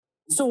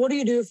So what do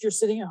you do if you're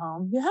sitting at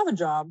home? You have a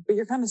job, but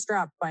you're kind of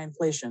strapped by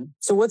inflation.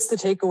 So what's the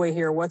takeaway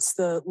here? What's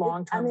the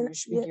long-term we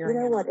should be hearing?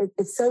 You know what?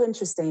 It's so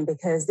interesting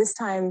because this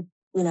time,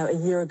 a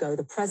year ago,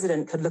 the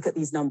president could look at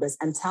these numbers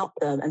and tout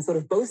them and sort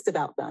of boast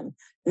about them.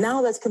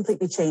 Now that's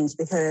completely changed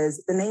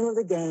because the name of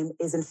the game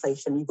is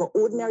inflation. You've got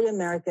ordinary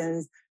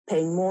Americans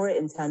paying more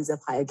in terms of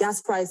higher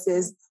gas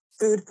prices,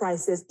 food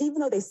prices. Even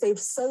though they saved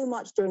so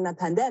much during the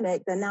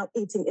pandemic, they're now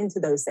eating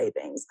into those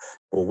savings.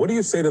 Well, what do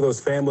you say to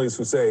those families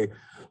who say,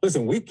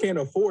 listen, we can't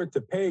afford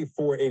to pay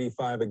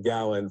 $4.85 a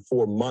gallon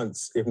for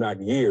months, if not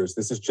years.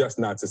 This is just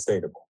not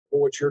sustainable.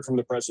 Well, what you heard from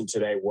the president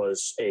today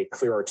was a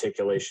clear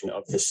articulation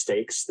of the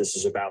stakes. This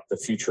is about the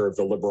future of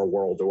the liberal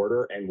world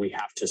order, and we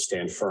have to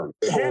stand firm.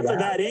 Half of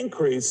that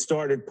increase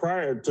started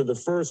prior to the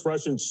first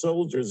Russian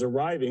soldiers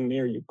arriving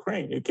near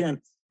Ukraine. You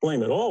can't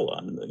blame it all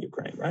on the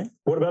Ukraine, right?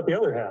 What about the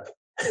other half?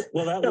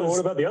 Well, what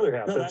about the other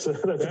half? That's a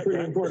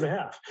pretty important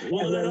half.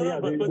 Well,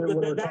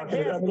 but that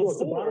half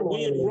before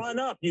we had run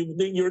up.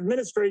 Your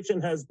administration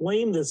has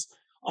blamed this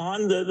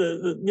on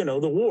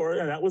the war,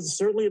 and that was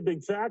certainly a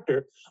big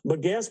factor.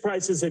 But gas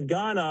prices had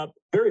gone up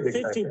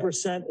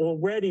 50%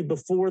 already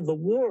before the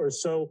war.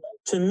 So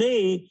to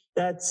me,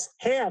 that's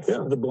half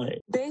of the blame.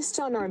 Based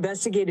on our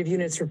investigative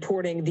unit's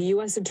reporting, the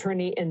U.S.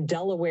 Attorney in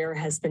Delaware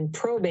has been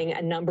probing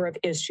a number of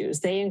issues.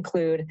 They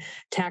include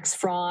tax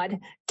fraud,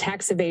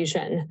 tax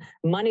evasion,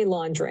 money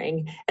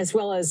laundering, as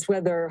well as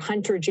whether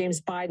Hunter James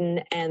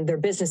Biden and their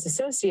business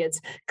associates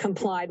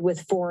complied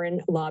with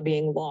foreign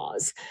lobbying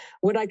laws.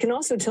 What I can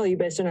also tell you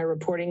based on our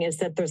reporting is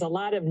that there's a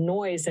lot of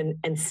noise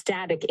and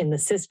static in the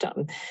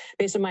system.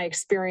 Based on my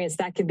experience,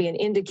 that could be an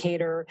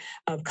indicator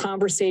of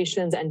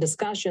conversations and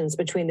discussions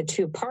between the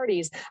two parties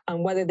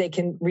on whether they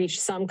can reach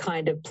some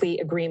kind of plea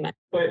agreement.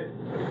 But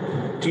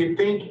do you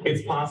think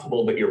it's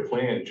possible that your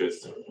plan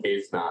just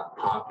is not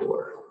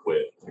popular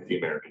with the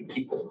American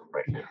people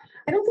right now?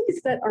 I don't think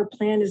it's that our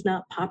plan is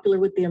not popular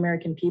with the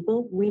American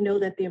people. We know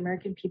that the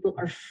American people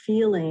are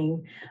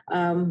feeling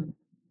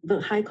the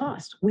high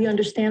cost. We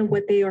understand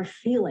what they are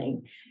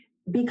feeling.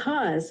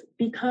 Because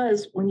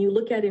when you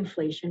look at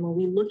inflation, when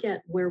we look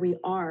at where we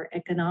are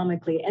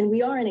economically, and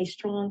we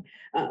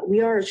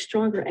are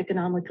stronger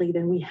economically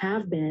than we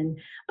have been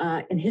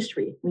in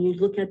history. When you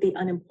look at the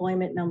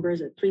unemployment numbers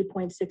at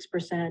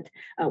 3.6%,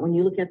 when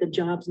you look at the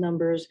jobs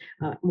numbers,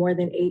 more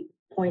than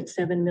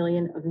 8.7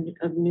 million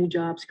of new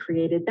jobs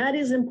created, that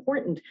is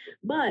important.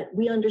 But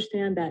we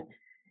understand that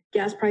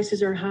gas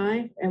prices are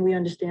high, and we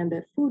understand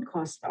that food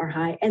costs are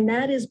high, and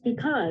that is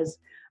because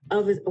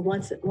of a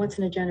once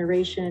in a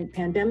generation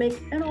pandemic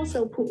and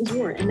also Putin's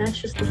war, and that's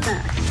just the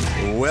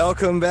fact.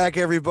 Welcome back,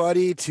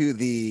 everybody, to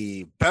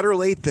the Better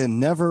Late Than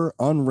Never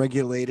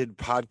Unregulated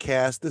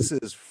podcast. This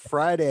is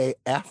Friday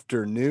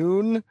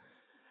afternoon,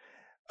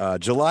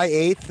 July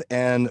 8th,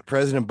 and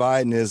President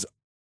Biden is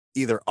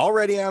either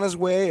already on his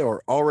way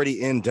or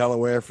already in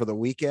Delaware for the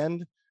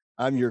weekend.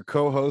 I'm your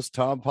co-host,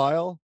 Tom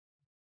Pyle.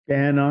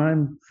 And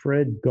I'm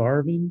Fred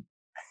Garvin.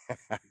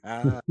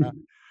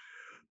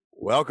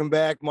 Welcome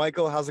back,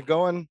 Michael. How's it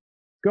going?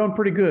 Going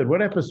pretty good.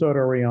 What episode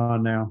are we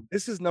on now?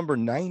 This is number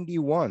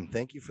 91.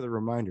 Thank you for the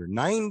reminder.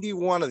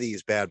 91 of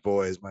these bad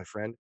boys, my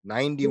friend.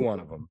 91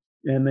 of them.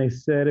 And they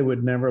said it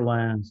would never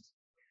last.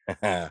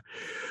 All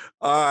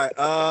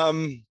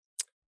right.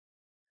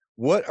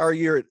 What are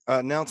your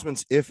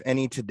announcements, if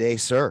any, today,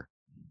 sir?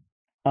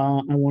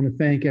 I want to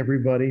thank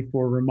everybody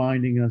for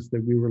reminding us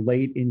that we were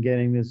late in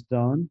getting this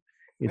done.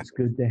 It's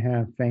good to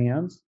have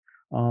fans.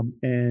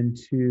 And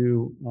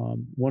to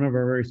one of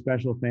our very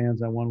special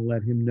fans, I want to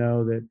let him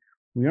know that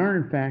we are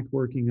in fact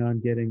working on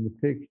getting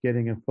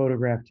a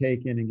photograph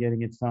taken and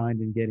getting it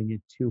signed and getting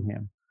it to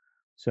him.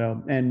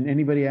 So, and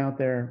anybody else out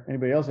there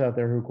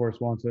who of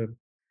course wants a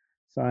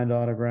signed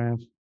autograph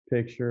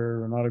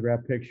picture, an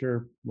autograph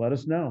picture, let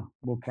us know.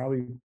 We'll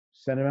probably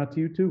send it out to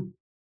you too.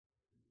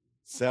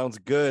 Sounds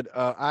good.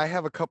 I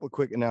have a couple of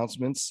quick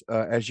announcements.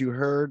 As you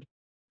heard,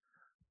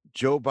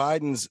 Joe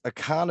Biden's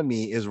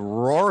economy is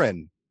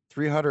roaring.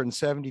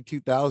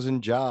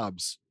 372,000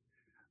 jobs.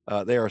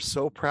 They are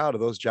so proud of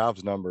those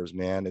jobs numbers,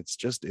 man. It's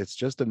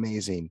just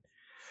amazing.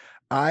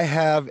 I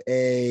have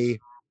a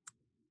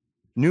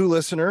new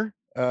listener,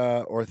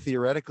 or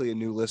theoretically a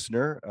new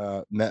listener,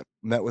 met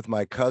with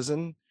my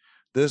cousin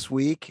this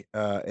week,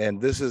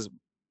 and this is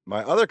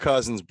my other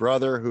cousin's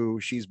brother,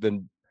 who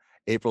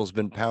April's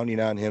been pounding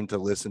on him to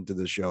listen to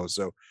the show.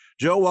 So,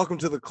 Joe, welcome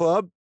to the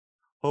club.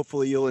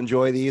 Hopefully you'll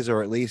enjoy these,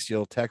 or at least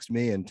you'll text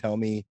me and tell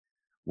me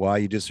why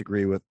you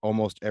disagree with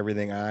almost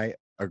everything I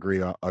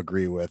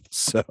agree with.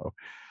 So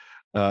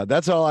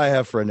that's all I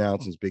have for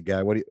announcements, big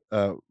guy.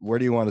 Where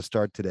do you want to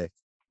start today?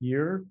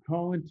 Your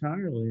call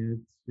entirely.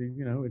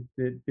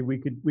 It's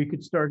we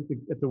could start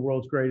at the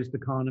world's greatest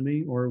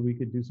economy, or we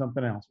could do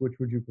something else. Which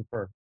would you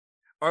prefer?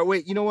 All right,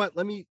 wait. You know what?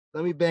 Let me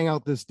bang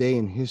out this day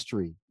in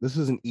history. This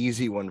is an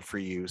easy one for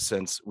you,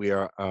 since we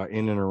are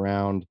in and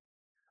around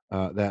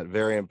that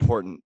very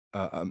important,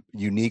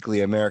 uniquely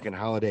American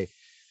holiday.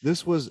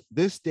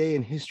 This day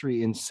in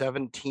history in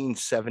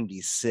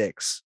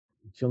 1776.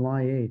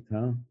 July 8th,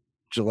 huh?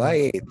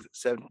 July 8th,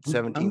 I'm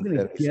going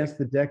to 1776. guess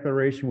the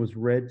Declaration was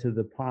read to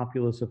the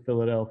populace of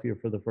Philadelphia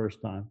for the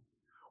first time.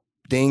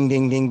 Ding,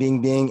 ding, ding,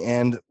 ding, ding,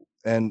 and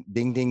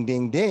ding, ding,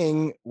 ding,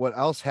 ding. What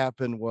else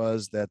happened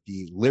was that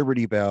the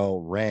Liberty Bell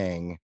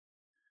rang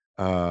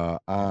in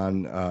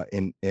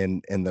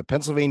the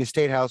Pennsylvania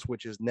State House,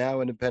 which is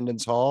now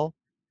Independence Hall,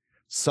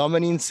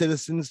 summoning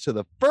citizens to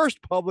the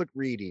first public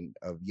reading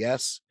of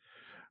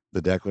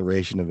the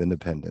Declaration of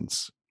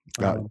Independence.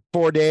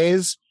 4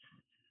 days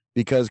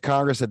because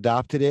Congress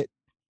adopted it,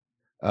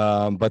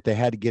 but they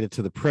had to get it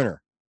to the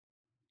printer.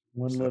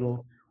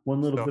 One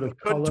little bit of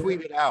couldn't color.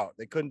 tweet it out.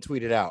 They couldn't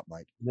tweet it out,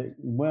 Mike.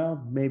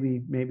 Well,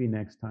 maybe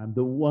next time.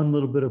 The one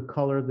little bit of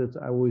color that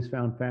I always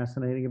found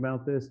fascinating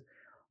about this,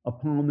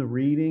 upon the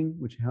reading,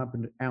 which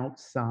happened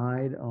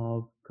outside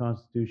of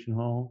Constitution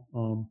Hall,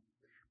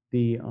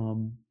 the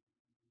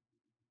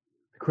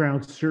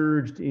crowd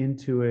surged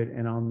into it,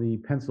 and on the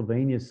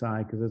Pennsylvania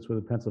side, because that's where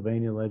the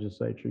Pennsylvania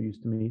legislature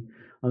used to meet,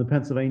 on the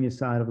Pennsylvania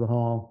side of the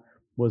hall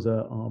was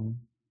a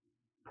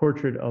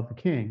portrait of the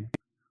king.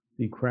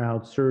 The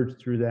crowd surged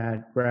through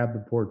that, grabbed the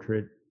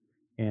portrait,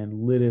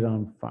 and lit it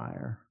on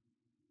fire.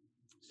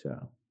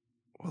 So,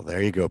 well,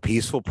 there you go.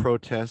 Peaceful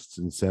protests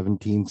in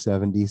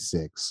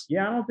 1776.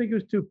 Yeah, I don't think it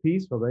was too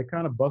peaceful. They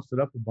kind of busted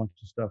up a bunch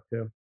of stuff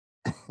too.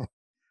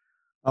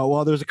 Oh,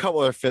 well, there's a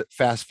couple of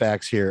fast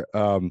facts here.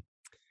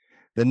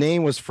 The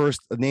name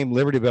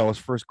Liberty Bell was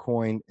first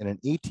coined in an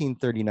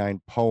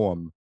 1839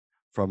 poem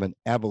from an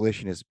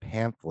abolitionist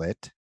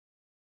pamphlet.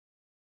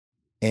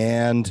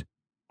 And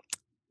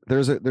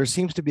there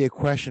seems to be a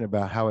question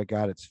about how it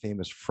got its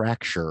famous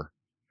fracture.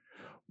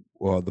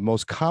 Well, the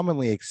most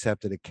commonly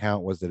accepted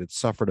account was that it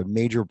suffered a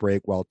major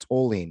break while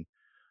tolling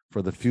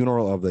for the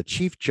funeral of the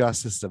Chief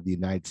Justice of the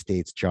United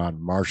States,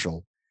 John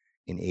Marshall,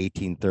 in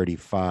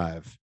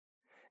 1835.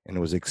 And it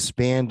was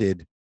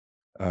expanded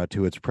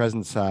to its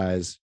present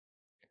size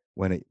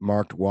when it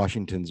marked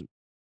Washington's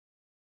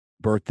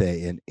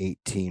birthday in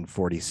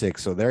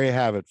 1846. So there you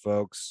have it,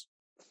 folks.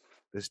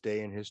 This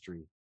day in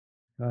history.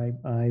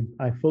 I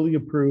fully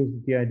approve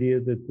of the idea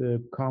that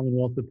the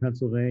Commonwealth of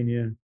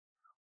Pennsylvania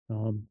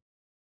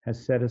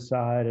has set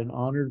aside an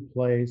honored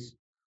place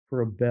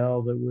for a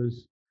bell that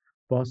was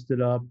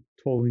busted up,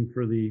 tolling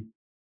for the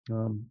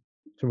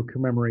to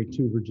commemorate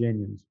 2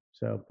 Virginians.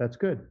 So that's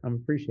good. I'm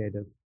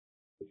appreciative.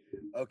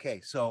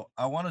 Okay, so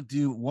I want to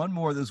do one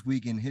more this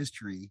week in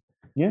history.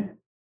 Yeah.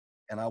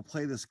 And I'll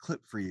play this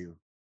clip for you.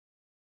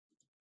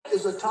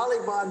 Is the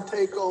Taliban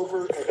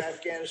takeover of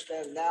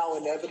Afghanistan now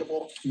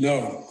inevitable?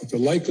 No, but the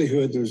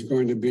likelihood there's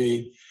going to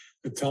be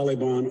the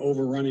Taliban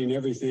overrunning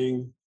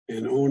everything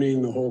and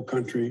owning the whole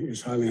country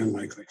is highly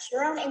unlikely.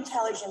 Your own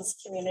intelligence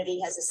community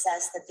has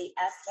assessed that the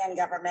Afghan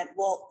government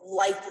will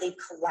likely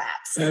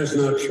collapse. That is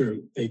not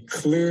true. They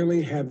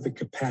clearly have the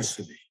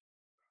capacity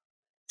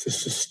to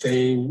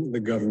sustain the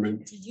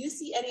government. Do you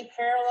see any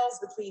parallels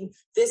between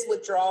this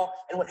withdrawal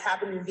and what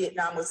happened in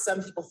Vietnam with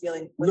some people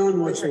feeling?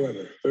 None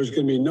whatsoever. There's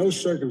going to be no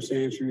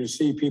circumstance where you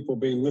see people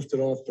being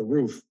lifted off the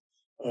roof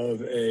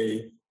of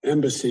a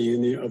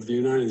embassy of the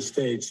United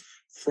States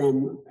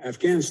from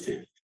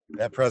Afghanistan.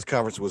 That press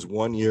conference was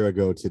 1 year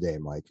ago today,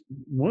 Mike.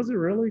 Was it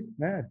really?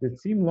 Yeah, it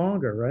seemed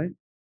longer, right?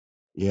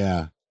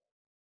 Yeah.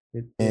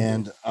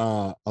 And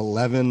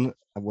 11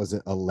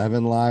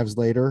 lives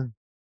later?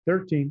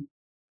 13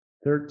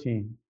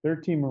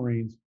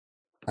 Marines.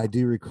 I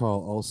do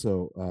recall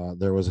also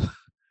there was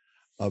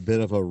a bit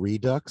of a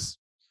redux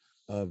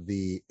of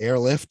the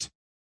airlift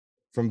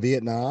from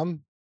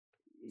Vietnam.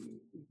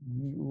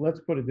 Let's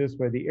put it this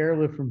way. The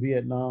airlift from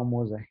Vietnam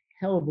was a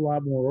hell of a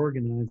lot more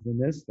organized than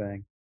this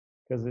thing.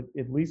 Because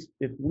at least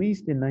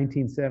in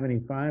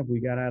 1975, we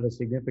got out a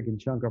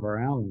significant chunk of our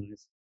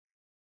allies.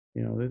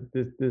 You know,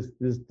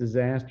 this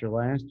disaster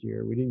last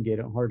year, we didn't get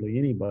hardly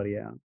anybody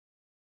out.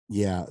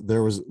 Yeah,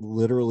 there was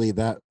literally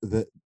that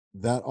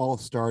all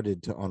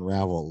started to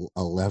unravel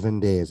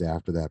 11 days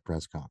after that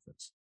press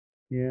conference.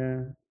 Yeah.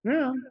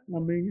 Well, I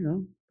mean, you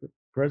know,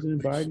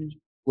 President Biden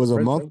was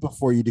a month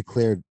before you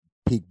declared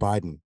peak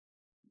Biden.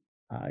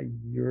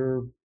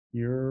 You're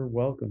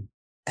welcome.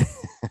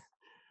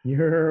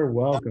 You're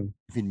welcome.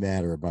 Nothing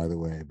matter, by the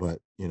way, but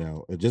you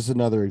know, just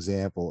another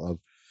example of.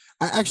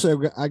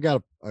 I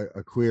got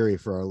a query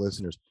for our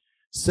listeners.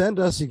 Send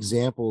us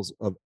examples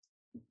of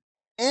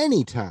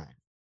anytime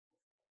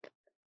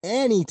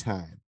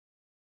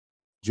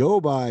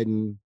Joe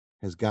Biden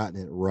has gotten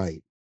it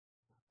right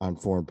on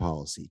foreign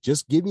policy.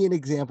 Just give me an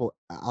example.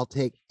 I'll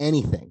take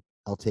anything.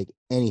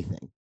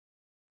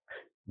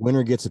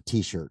 Winner gets a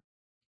T-shirt.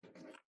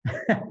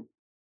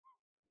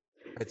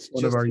 It's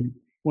one of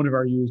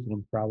our used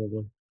ones,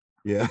 probably.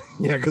 Yeah,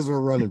 because we're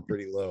running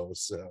pretty low.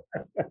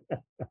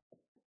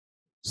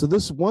 So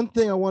this one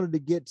thing I wanted to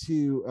get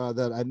to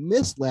that I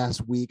missed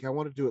last week. I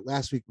wanted to do it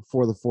last week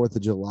before the 4th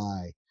of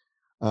July.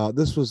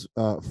 This was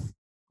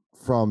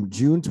from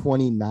June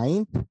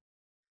 29th.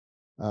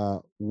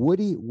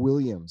 Woody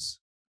Williams,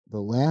 the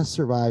last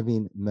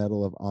surviving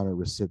Medal of Honor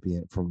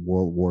recipient from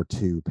World War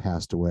II,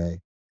 passed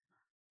away.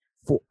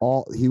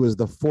 He was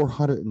the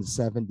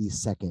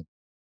 472nd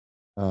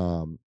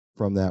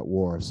from that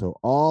war. So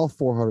all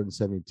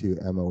 472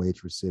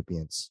 MOH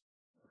recipients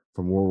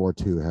from World War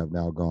II have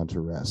now gone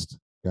to rest.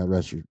 God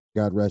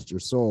rest your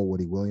soul,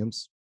 Woody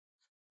Williams.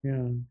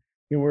 Yeah.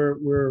 You know,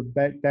 we're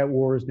that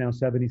war is now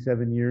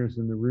 77 years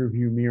in the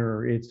rearview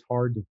mirror. It's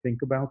hard to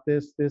think about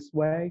this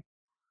way,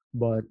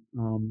 but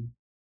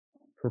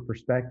for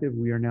perspective,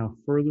 we are now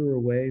further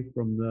away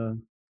from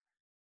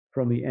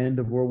the end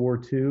of World War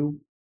II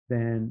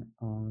than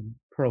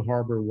Pearl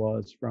Harbor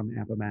was from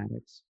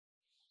Appomattox,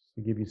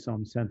 to give you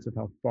some sense of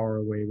how far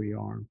away we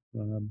are.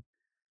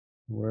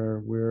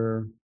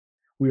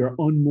 We are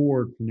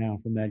unmoored now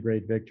from that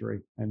great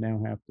victory, and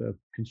now have to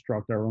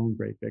construct our own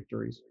great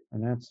victories,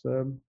 and that's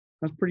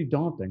pretty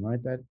daunting, right?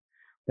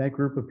 That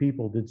group of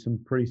people did some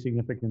pretty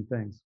significant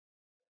things.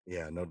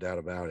 Yeah, no doubt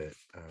about it.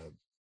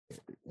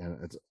 And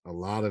it's a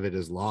lot of it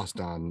is lost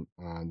on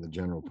the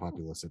general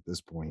populace at this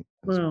point.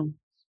 Well,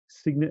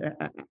 I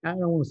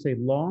don't want to say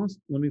lost.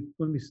 Let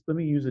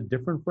me use a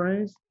different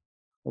phrase.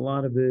 A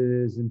lot of it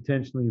is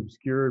intentionally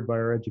obscured by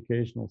our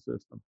educational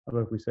system. How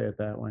about if we say it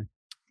that way?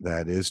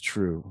 That is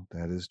true.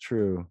 That is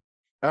true.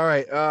 All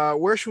right.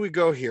 Where should we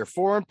go here?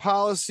 Foreign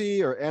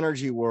policy or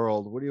energy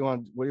world? What do you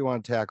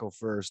want to tackle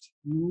first?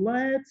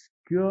 Let's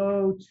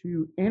go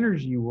to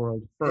energy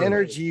world first.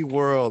 Energy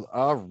world.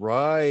 All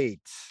right.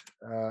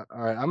 All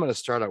right. I'm going to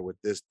start out with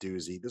this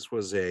doozy. This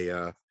was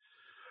a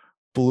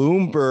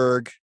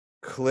Bloomberg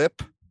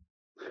clip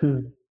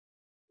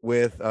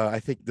with,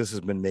 I think this has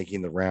been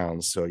making the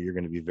rounds, so you're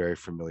going to be very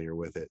familiar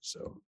with it.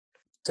 So.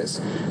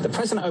 The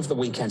president over the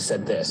weekend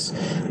said this: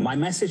 "My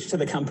message to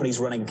the companies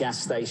running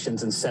gas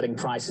stations and setting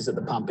prices at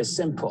the pump is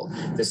simple.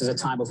 This is a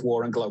time of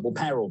war and global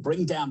peril.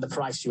 Bring down the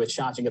price you are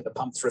charging at the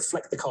pump to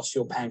reflect the cost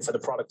you're paying for the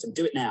product, and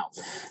do it now."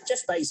 Jeff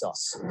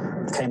Bezos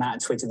came out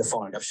and tweeted the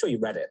following. I'm sure you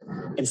read it.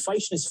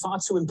 "Inflation is far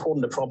too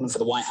important a problem for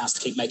the White House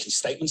to keep making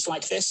statements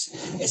like this.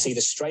 It's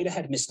either straight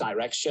ahead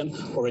misdirection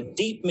or a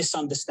deep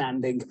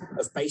misunderstanding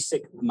of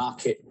basic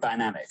market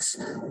dynamics.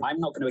 I'm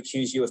not going to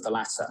accuse you of the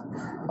latter.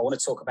 I want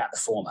to talk about the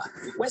former."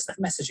 Where's that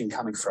messaging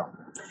coming from?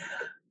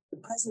 The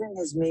president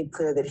has made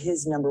clear that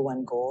his number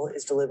one goal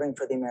is delivering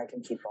for the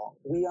American people.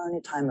 We are in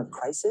a time of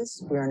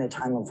crisis. We are in a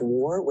time of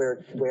war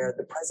where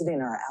the president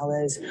and our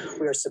allies,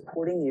 we are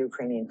supporting the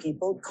Ukrainian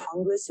people.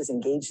 Congress is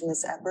engaged in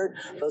this effort,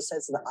 both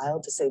sides of the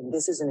aisle, to say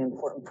this is an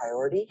important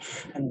priority.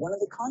 And one of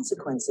the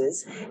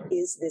consequences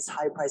is this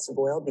high price of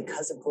oil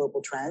because of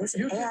global trends.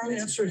 You didn't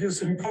answer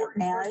his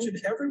important question.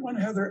 Everyone,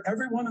 Heather,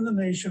 everyone in the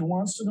nation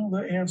wants to know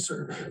the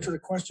answer to the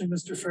question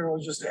Mr. Farrell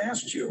just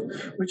asked you,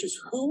 which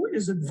is who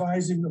is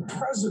advising the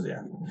president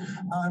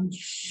on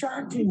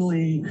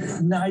shockingly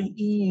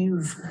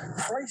naive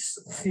price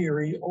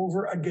theory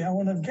over a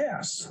gallon of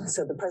gas?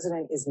 So the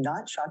president is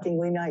not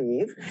shockingly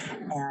naive,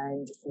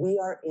 and we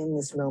are in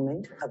this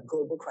moment of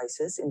global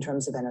crisis in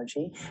terms of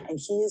energy, and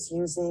he is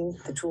using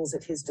the tools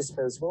at his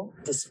disposal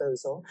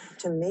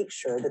to make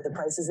sure that the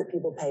prices that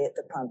people pay at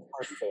the pump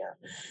are fair.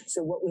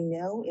 So what we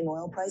know in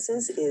oil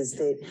prices is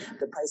that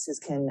the prices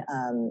can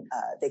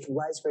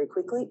rise very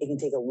quickly. It can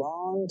take a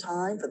long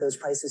time for those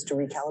prices to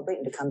recalibrate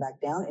and to come back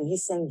down. And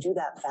he's saying, do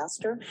that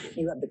faster.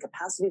 You have the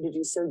capacity to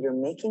do so. You're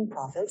making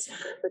profits.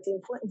 But the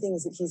important thing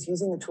is that he's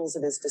using the tools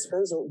at his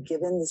disposal,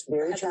 given this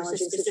very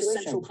challenging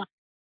situation.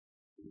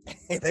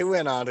 They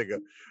went on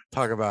to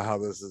talk about how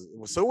this is.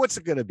 So what's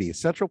it going to be?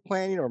 Central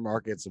planning or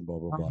markets and blah,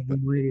 blah, blah.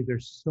 They're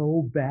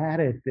so bad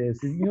at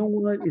this. And you know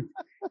what?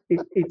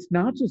 It's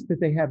not just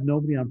that they have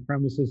nobody on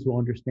premises who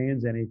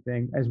understands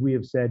anything. As we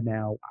have said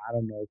now, I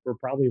don't know, for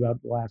probably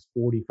about the last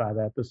 45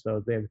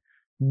 episodes, they have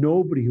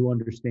nobody who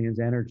understands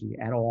energy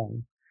at all.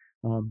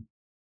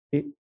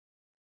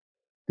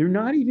 They're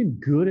not even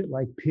good at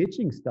like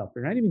pitching stuff.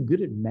 They're not even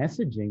good at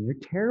messaging. They're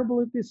terrible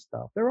at this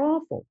stuff. They're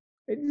awful.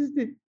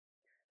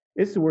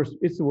 It's the worst.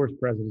 It's the worst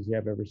presidency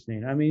I've ever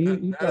seen. I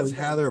mean, that's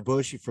Heather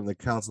Bushy from the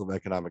Council of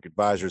Economic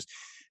Advisors,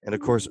 and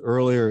of course,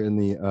 earlier in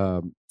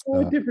the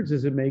what difference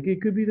does it make?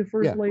 It could be the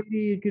first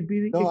lady. It could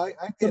be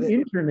the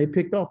intern they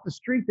picked off the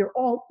street. They're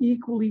all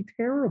equally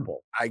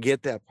terrible. I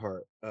get that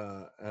part,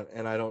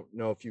 and I don't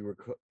know if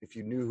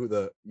you knew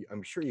who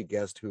I'm sure you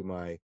guessed who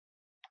my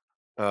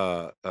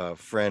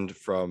friend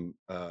from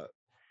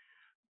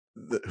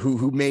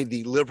who made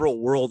the liberal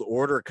world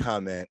order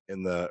comment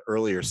in the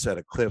earlier set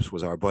of clips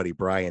was our buddy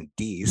Brian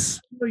Deese.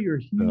 So you're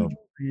a huge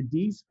Brian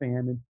Deese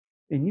fan,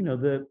 and you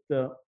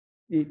know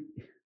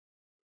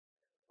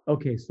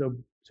okay, so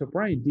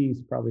Brian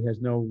Deese probably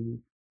has no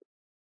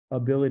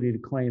ability to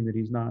claim that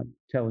he's not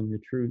telling the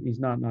truth. He's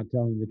not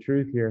telling the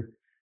truth here.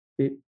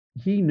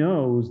 He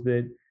knows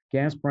that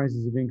gas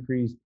prices have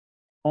increased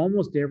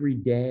almost every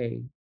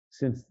day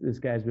since this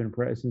guy's been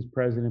since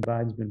President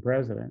Biden's been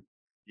president.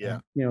 Yeah.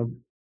 You know,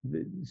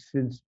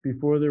 since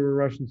before there were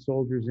Russian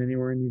soldiers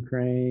anywhere in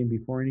Ukraine,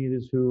 before any of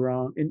this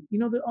hoorah. And you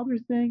know, the other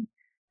thing,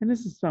 and I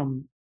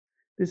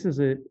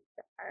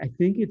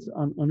think it's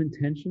an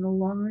unintentional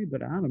lie,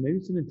 but I don't know, maybe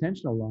it's an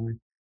intentional lie.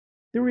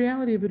 The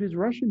reality of it is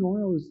Russian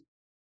oil is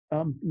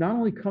not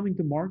only coming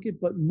to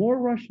market, but more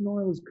Russian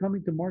oil is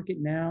coming to market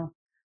now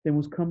than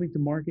was coming to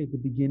market at the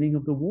beginning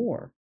of the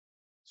war.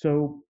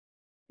 So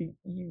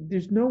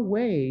there's no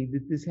way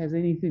that this has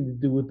anything to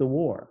do with the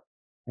war.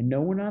 I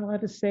know we're not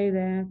allowed to say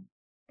that,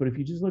 but if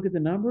you just look at the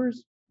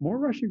numbers, more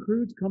Russian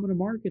crude's coming to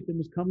market than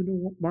was coming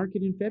to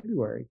market in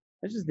February.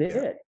 That's just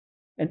it.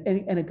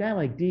 And a guy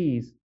like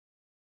Dees,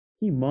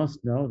 he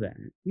must know that.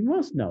 He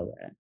must know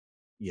that.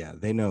 Yeah,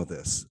 they know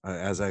this.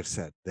 As I've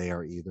said, they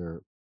are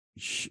either,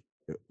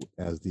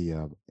 as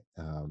the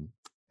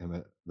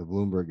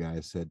Bloomberg guy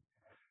said,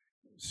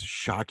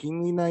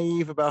 shockingly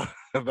naive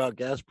about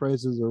gas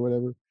prices or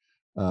whatever,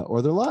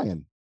 or they're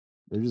lying.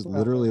 They're just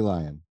literally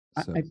lying.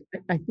 So.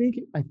 I think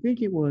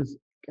it was,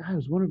 God, it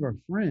was one of our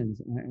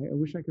friends. I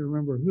wish I could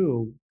remember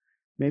who.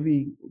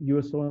 Maybe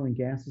U.S. Oil and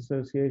Gas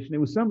Association. It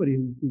was somebody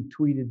who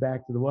tweeted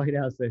back to the White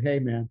House that, hey,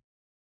 man,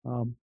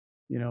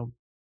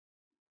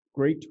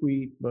 great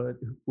tweet, but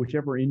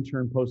whichever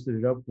intern posted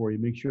it up for you,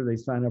 make sure they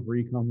sign up for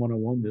Econ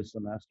 101 this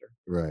semester.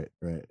 Right,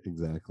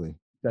 exactly.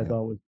 That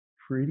thought was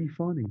pretty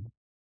funny.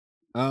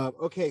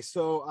 Okay,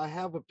 so I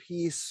have a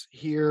piece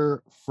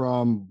here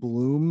from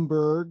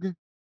Bloomberg.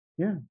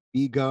 Yeah.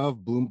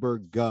 BGov,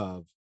 Bloomberg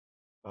Gov.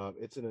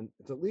 It's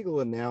a legal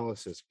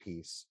analysis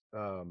piece.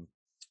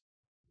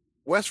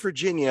 West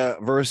Virginia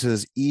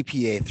versus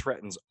EPA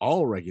threatens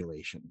all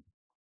regulation.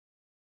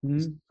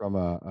 From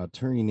a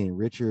attorney named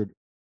Richard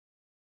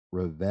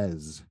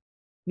Revesz.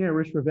 Yeah,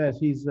 Rich Revesz.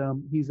 He's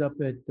up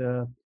at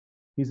the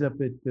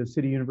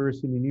City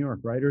University in New York,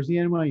 right? Or is he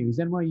NYU? He's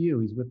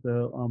NYU. He's with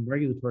the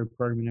regulatory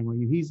program at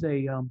NYU. He's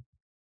a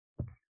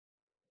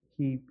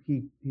he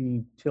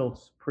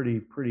tilts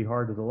pretty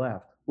hard to the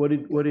left. What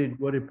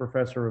did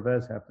Professor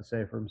Revesz have to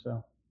say for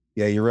himself?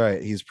 Yeah, you're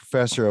right. He's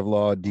professor of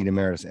law, Dean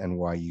Emeritus,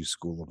 NYU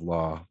School of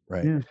Law.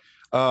 Right.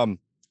 Yeah.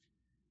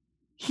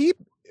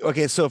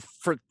 Okay. So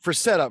for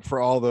setup for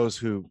all those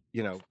who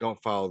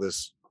don't follow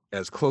this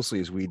as closely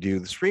as we do,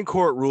 the Supreme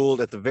Court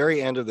ruled at the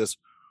very end of this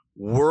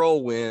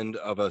whirlwind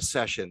of a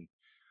session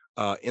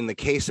in the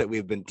case that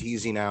we've been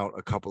teasing out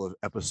a couple of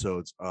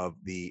episodes of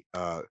the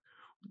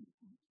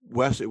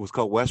it was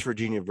called West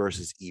Virginia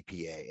versus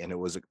EPA, and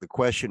the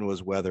question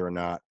was whether or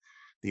not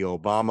the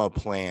Obama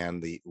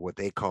plan, what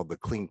they called the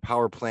Clean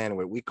Power Plan,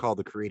 what we call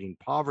the Creating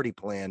Poverty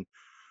Plan,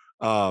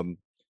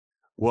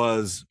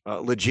 was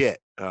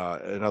legit.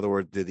 In other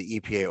words, did the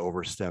EPA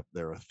overstep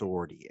their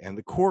authority? And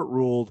the court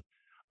ruled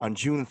on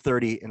June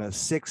 30 in a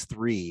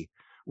 6-3,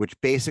 which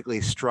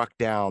basically struck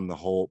down the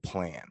whole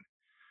plan.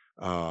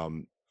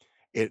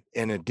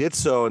 It did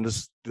so, and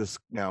this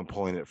now I'm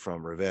pulling it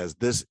from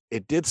Revesz.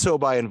 It did so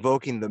by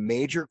invoking the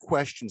major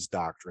questions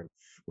doctrine,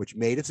 which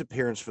made its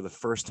appearance for the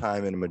first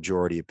time in a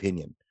majority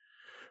opinion.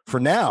 For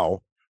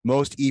now,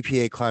 most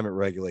EPA climate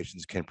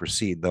regulations can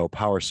proceed, though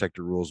power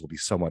sector rules will be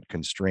somewhat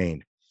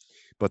constrained.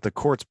 But the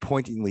court's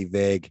pointedly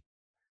vague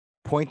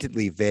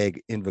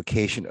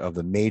invocation of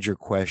the major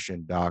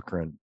questions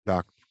doctrine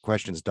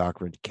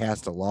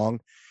cast a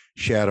long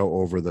shadow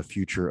over the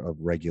future of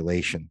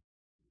regulation.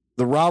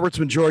 The Roberts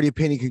majority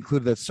opinion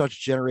concluded that such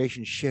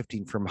generation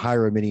shifting from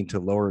higher emitting to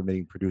lower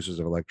emitting producers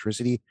of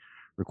electricity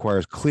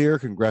requires clear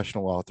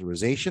congressional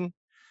authorization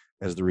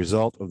as the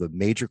result of the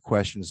major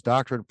questions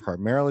doctrine,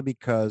 primarily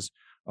because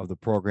of the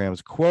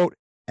program's, quote,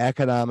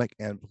 economic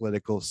and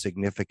political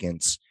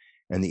significance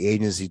and the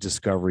agency's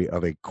discovery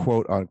of a,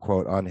 quote,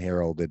 unquote,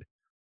 unheralded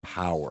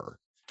power.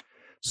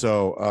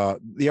 So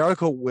the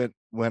article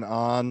went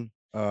on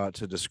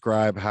to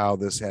describe how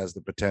this has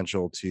the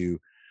potential to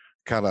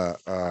kind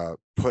of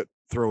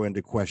throw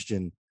into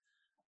question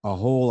a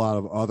whole lot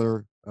of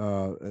other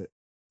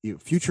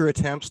future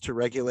attempts to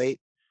regulate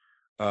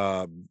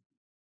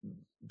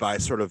by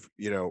sort of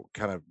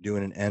kind of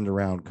doing an end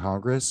around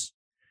Congress.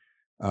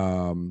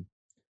 And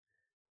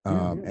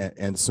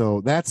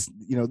so that's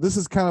this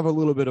is kind of a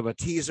little bit of a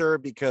teaser,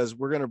 because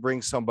we're going to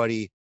bring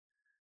somebody.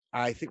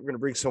 I think we're going to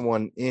bring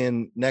someone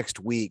in next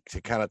week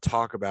to kind of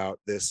talk about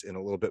this in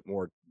a little bit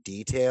more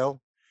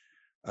detail.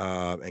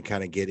 And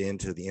kind of get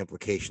into the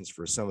implications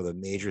for some of the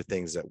major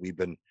things that we've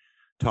been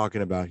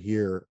talking about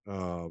here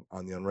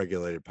on the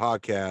Unregulated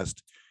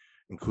podcast,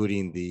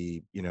 including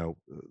the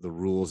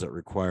rules that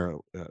require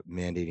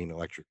mandating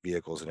electric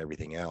vehicles and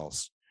everything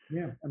else.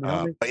 Yeah,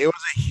 but it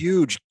was a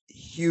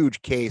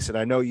huge case, and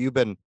I know you've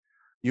been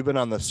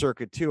on the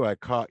circuit too. I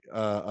caught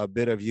a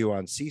bit of you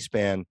on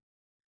C-SPAN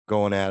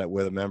going at it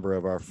with a member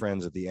of our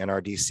friends at the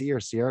NRDC or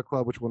Sierra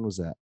Club. Which one was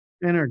that?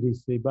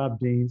 NRDC, Bob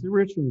Dean's a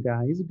Richmond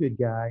guy. He's a good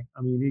guy.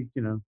 I mean,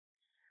 he,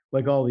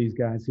 like all these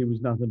guys, he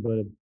was nothing but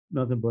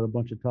a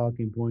bunch of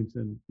talking points,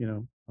 and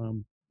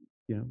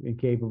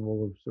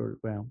incapable of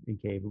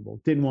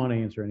incapable. Didn't want to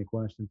answer any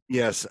questions.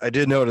 Yes, I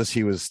did notice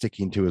he was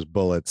sticking to his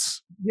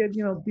bullets. Yeah,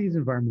 these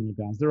environmental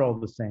guys, they're all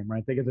the same,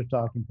 right? They get their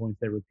talking points,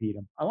 they repeat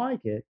them. I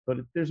like it, but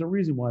there's a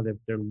reason why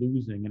they're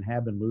losing and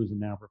have been losing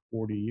now for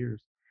 40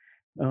 years.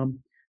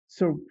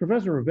 So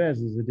Professor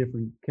Revesz is a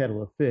different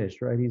kettle of fish,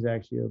 right? He's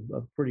actually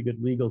a pretty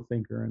good legal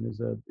thinker and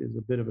is a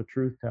bit of a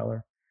truth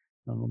teller.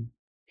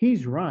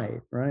 He's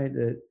right?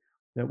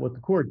 That what the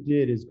court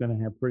did is going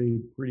to have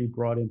pretty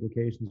broad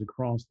implications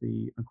across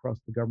the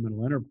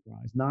governmental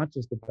enterprise, not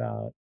just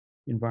about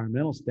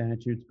environmental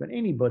statutes, but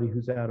anybody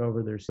who's out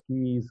over their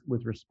skis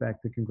with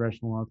respect to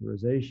congressional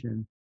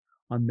authorization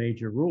on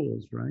major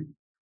rules, right?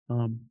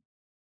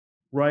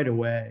 Right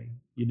away,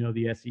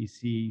 the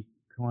SEC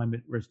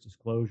climate risk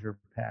disclosure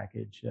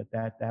package,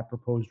 that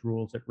proposed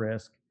rules at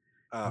risk.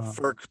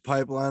 FERC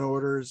pipeline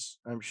orders,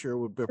 I'm sure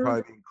would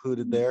probably be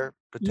included there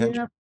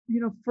potentially.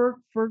 Yeah,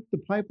 FERC, the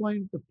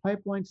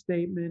pipeline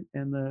statement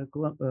and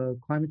the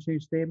climate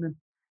change statement,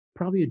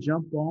 probably a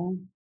jump ball.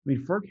 I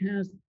mean,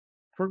 FERC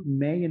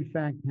may in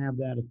fact have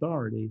that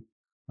authority,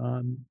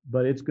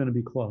 but it's going to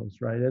be close,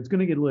 right? It's going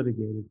to get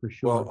litigated for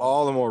sure. Well,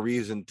 all the more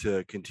reason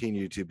to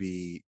continue to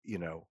be,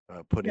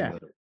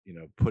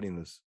 putting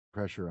this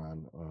pressure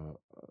on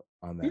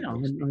that.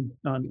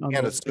 You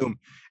can't assume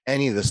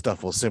any of this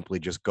stuff will simply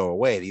just go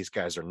away. These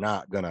guys are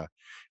not gonna,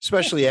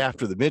 especially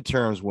after the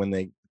midterms when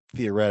they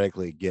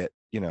theoretically get,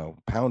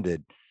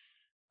 pounded.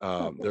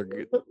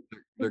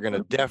 They're going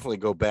to definitely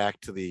go back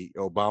to the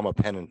Obama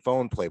pen and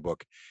phone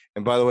playbook.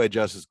 And by the way,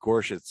 Justice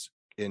Gorsuch,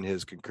 in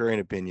his concurring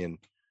opinion,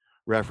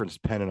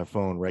 referenced pen and a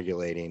phone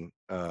regulating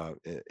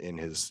in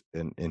his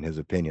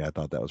opinion. I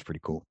thought that was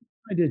pretty cool.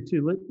 I did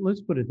too.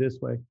 Let's put it this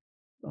way.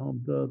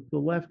 The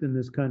left in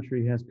this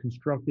country has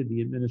constructed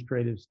the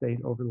administrative state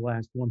over the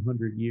last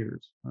 100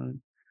 years. Right?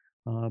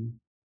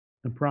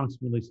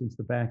 Approximately since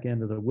the back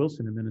end of the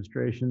Wilson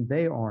administration,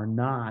 they are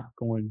not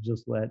going to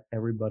just let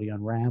everybody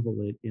unravel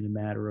it in a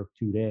matter of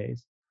 2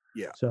 days.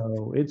 Yeah.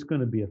 So it's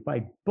going to be a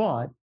fight.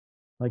 But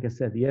like I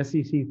said, the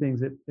SEC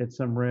thing's at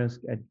some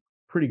risk, at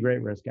pretty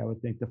great risk, I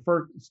would think. The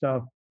FERC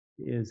stuff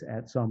is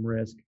at some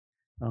risk.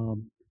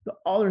 The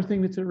other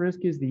thing that's at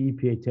risk is the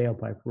EPA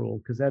tailpipe rule,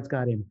 because that's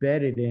got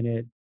embedded in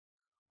it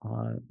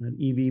an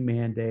EV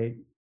mandate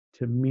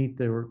to meet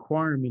the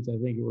requirements. I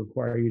think it will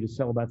require you to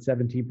sell about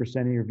 17%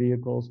 of your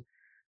vehicles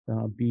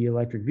be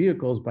electric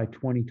vehicles by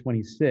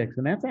 2026.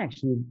 And that's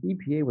actually,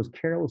 EPA was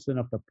careless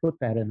enough to put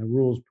that in the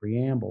rules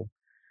preamble.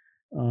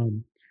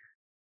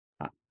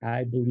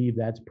 I believe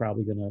that's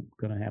probably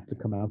gonna have to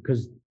come out,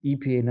 because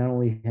EPA not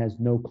only has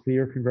no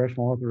clear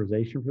congressional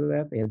authorization for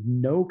that, they have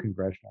no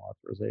congressional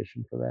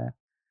authorization for that.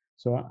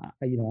 So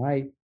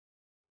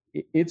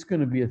it's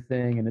going to be a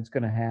thing, and it's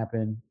going to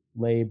happen.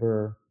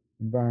 Labor,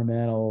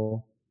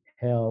 environmental,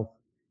 health,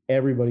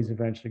 everybody's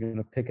eventually going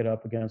to pick it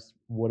up against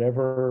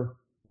whatever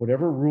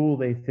rule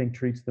they think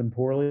treats them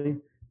poorly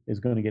is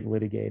going to get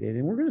litigated.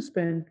 And we're going to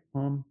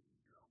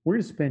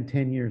spend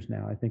 10 years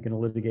now, I think, in a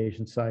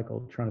litigation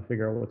cycle trying to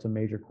figure out what's a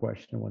major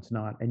question and what's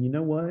not. And you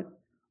know what?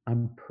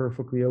 I'm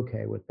perfectly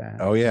okay with that.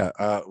 Oh yeah.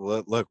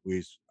 Look,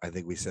 I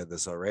think we said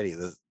this already.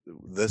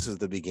 This is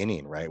the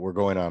beginning, right? We're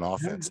going on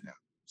offense now.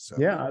 So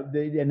yeah,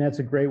 and that's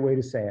a great way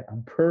to say it.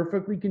 I'm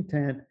perfectly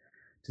content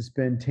to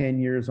spend 10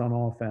 years on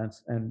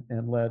offense and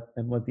let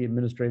the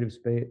administrative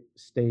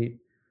state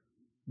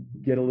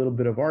get a little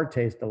bit of our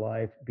taste of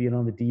life, being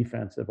on the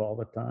defensive all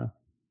the time.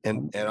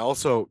 And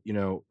also,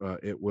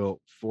 it will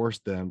force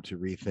them to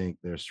rethink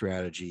their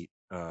strategy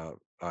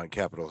on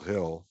Capitol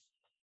Hill.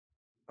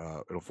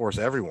 It'll force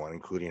everyone,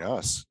 including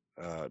us,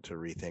 to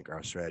rethink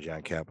our strategy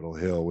on Capitol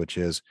Hill, which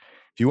is,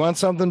 if you want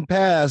something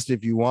passed,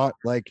 if you want,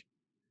 if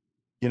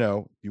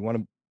you want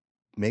to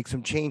make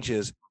some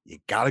changes, you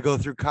got to go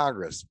through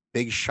Congress.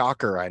 Big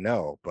shocker, I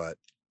know, but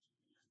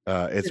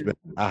it's been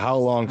how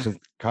long since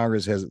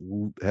Congress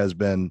has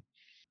been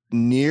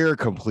near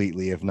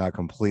completely, if not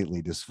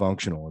completely,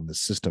 dysfunctional in the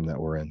system that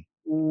we're in.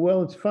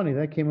 Well, it's funny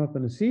that came up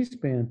in the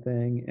C-SPAN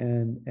thing,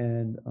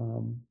 and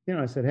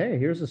I said, hey,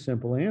 here's a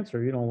simple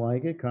answer. You don't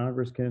like it,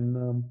 Congress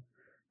can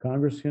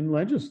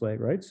legislate,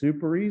 right?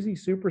 Super easy,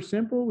 super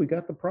simple. We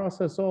got the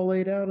process all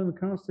laid out in the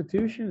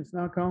Constitution. It's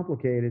not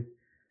complicated.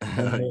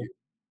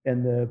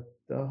 And the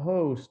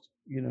host,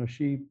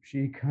 she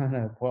kind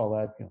of,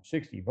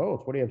 60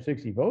 votes. What do you have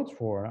 60 votes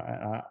for?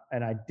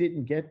 And I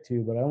didn't get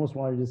to, but I almost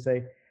wanted to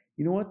say,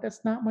 you know what?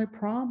 That's not my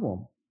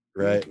problem.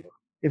 Right.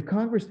 If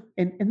Congress,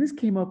 and this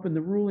came up in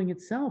the ruling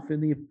itself,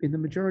 in the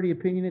majority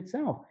opinion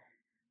itself,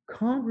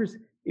 Congress,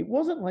 it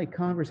wasn't like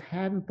Congress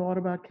hadn't thought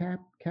about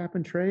cap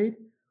and trade.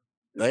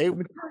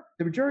 The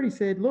majority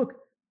said, look,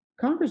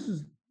 Congress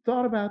has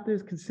thought about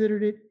this,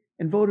 considered it,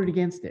 and voted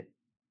against it.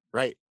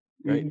 Right.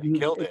 You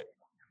killed it.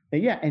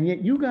 Yeah, and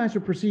yet you guys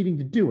are proceeding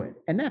to do it.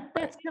 And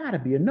that's got to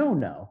be a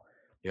no-no.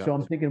 Yep. So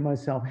I'm thinking to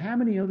myself, how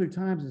many other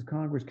times has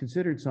Congress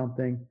considered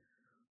something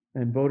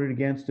and voted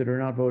against it or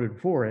not voted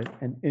for it?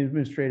 And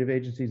administrative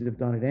agencies have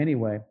done it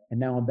anyway. And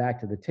now I'm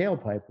back to the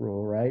tailpipe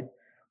rule, right?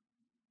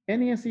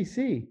 And the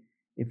SEC,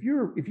 if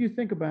you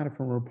think about it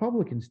from a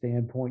Republican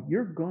standpoint,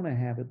 you're going to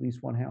have at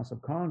least one house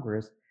of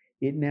Congress.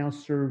 It now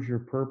serves your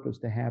purpose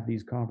to have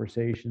these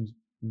conversations,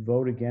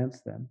 vote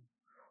against them,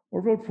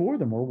 or vote for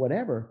them, or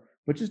whatever,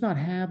 but just not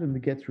have them to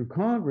get through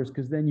Congress,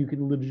 because then you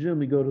can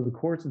legitimately go to the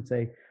courts and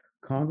say,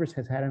 Congress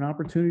has had an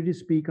opportunity to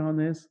speak on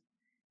this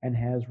and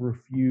has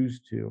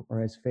refused to, or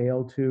has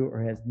failed to,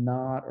 or has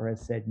not, or has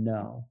said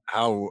no.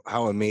 How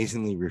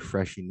amazingly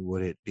refreshing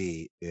would it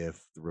be if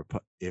there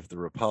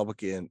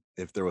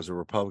was a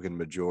Republican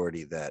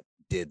majority that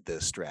did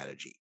this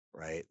strategy,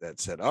 right? That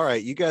said, all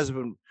right, you guys have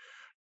been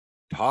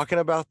talking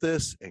about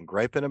this and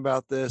griping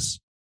about this,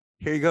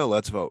 here you go.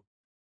 Let's vote.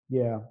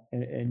 Yeah.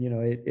 And you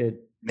know,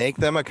 it make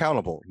them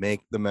accountable,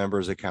 make the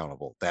members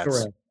accountable.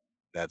 That's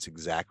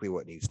exactly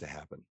what needs to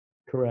happen.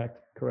 Correct.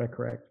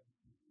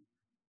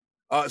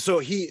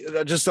 So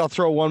I'll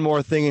throw one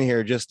more thing in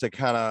here just to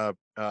kind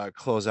of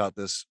close out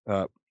this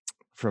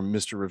from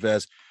Mr.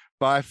 Rivez.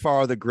 By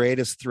far the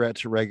greatest threat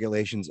to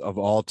regulations of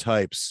all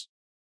types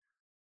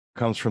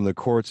comes from the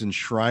court's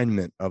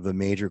enshrinement of the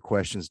major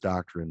questions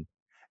doctrine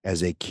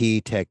as a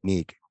key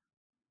technique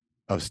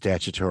of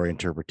statutory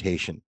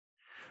interpretation.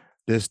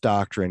 This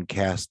doctrine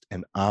casts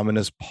an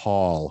ominous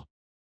pall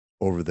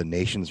over the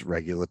nation's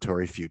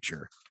regulatory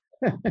future.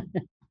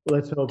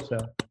 Let's hope so.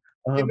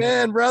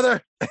 Amen,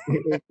 brother.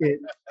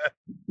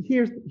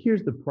 Here's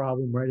the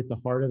problem right at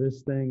the heart of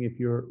this thing. If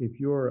you're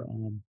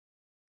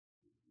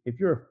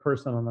a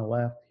person on the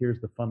left,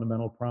 here's the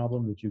fundamental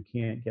problem that you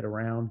can't get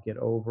around, get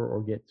over,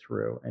 or get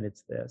through, and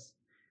it's this.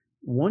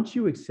 Once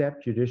you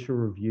accept judicial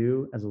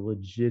review as a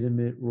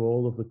legitimate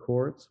role of the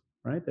courts,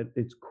 right, that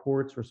it's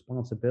courts'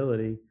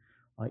 responsibility,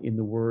 in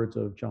the words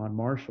of John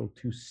Marshall,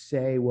 to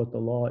say what the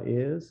law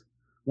is,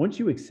 once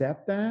you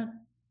accept that,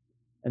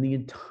 and the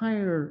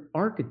entire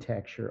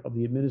architecture of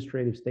the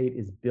administrative state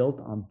is built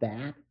on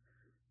that,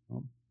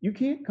 you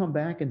can't come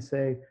back and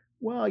say,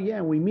 well, yeah,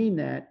 we mean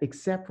that,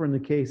 except for in the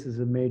cases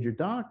of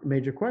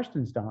major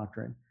questions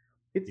doctrine.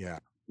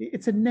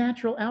 It's a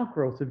natural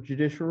outgrowth of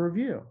judicial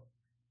review.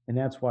 And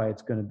that's why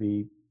it's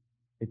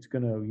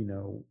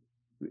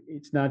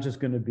not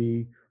just going to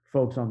be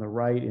folks on the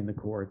right in the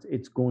courts.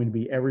 It's going to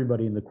be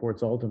everybody in the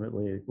courts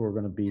ultimately who are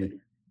going to be,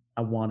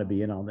 I want to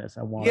be in on this.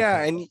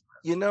 And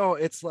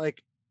it's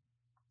like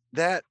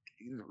that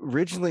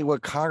originally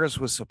what Congress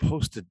was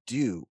supposed to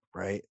do,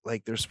 right?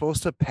 Like they're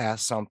supposed to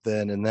pass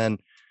something and then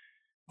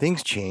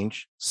things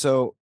change.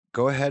 So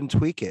go ahead and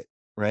tweak it,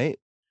 right?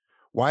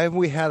 Why have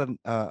we had an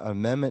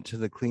amendment to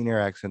the Clean Air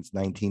Act since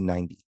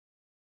 1990?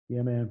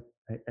 Yeah, man.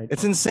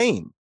 It's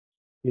insane.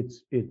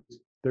 It's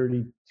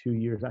 32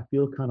 years. I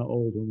feel kind of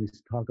old when we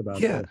talk about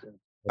this.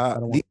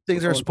 These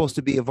things are supposed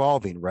to be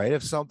evolving, right?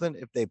 If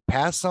they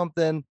pass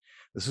something,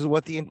 this is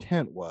what the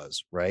intent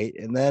was, right?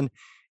 And then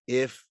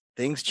if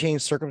things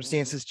change,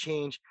 circumstances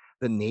change,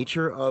 the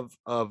nature of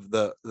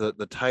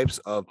the types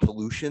of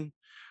pollution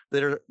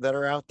that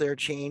are out there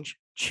change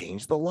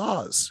the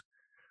laws,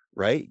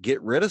 right?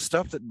 Get rid of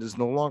stuff that is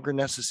no longer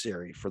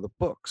necessary for the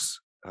books.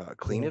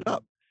 Clean it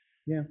up.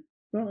 Yeah.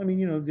 Well, I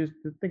mean, just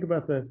think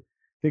about the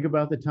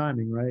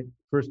timing, right?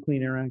 First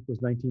Clean Air Act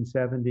was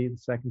 1970. The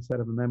second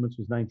set of amendments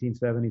was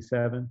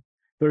 1977.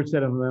 Third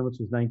set of amendments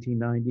was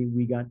 1990.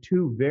 We got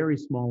two very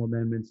small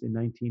amendments in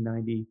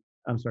 1990.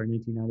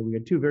 We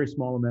got two very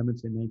small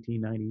amendments in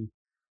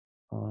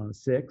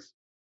 1996.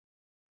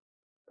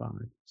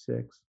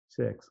 6.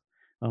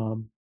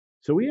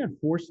 So we had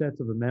 4 sets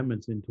of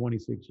amendments in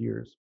 26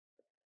 years.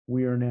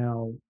 We are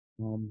now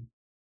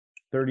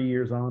 32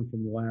 years on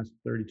from the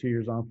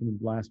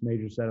last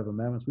major set of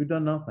amendments. We've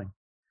done nothing.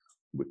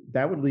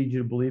 That would lead you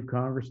to believe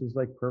Congress is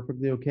like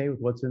perfectly okay with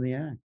what's in the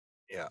act.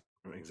 Yeah,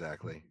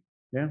 exactly.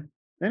 Yeah.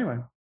 Anyway.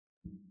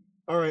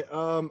 All right.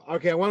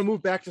 Okay. I want to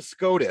move back to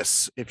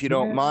SCOTUS, if you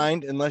don't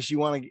mind, unless you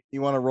want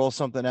to roll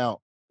something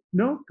out.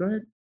 No, go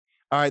ahead.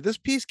 All right. This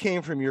piece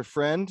came from your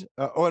friend.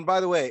 And by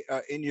the way,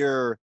 in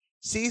your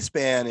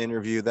C-SPAN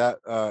interview, that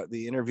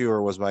the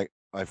interviewer was my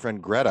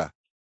friend Greta.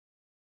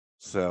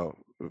 So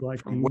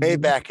from way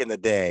back in the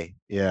day.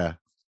 Yeah.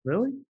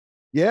 Really?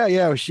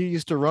 Yeah. She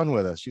used to run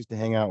with us. She used to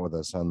hang out with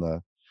us on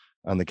the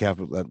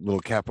that little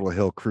Capitol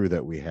Hill crew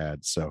that we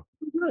had. So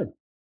good.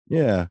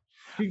 Yeah.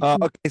 She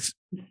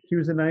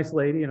was a nice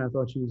lady, and I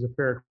thought she was a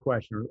fair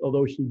questioner,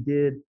 although she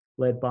did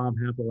let Bob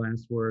have the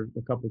last word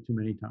a couple too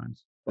many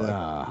times.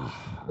 Well,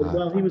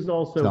 he was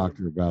also talk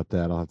to her about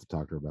that. I'll have to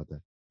talk to her about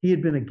that. He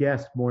had been a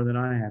guest more than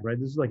I had, right?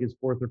 This is like his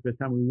 4th or 5th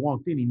time. We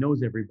walked in, he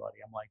knows everybody.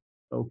 I'm like,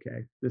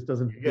 okay, this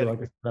doesn't feel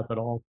like a setup at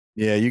all.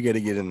 Yeah, you got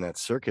to get in that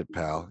circuit,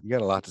 pal. You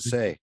got a lot to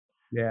say.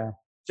 Yeah.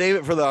 Save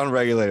it for the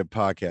unregulated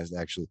podcast,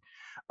 actually.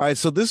 All right,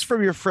 so this is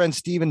from your friend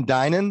Stephen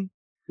Dinan.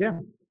 Yeah.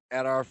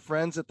 At our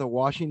friends at the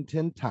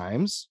Washington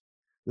Times.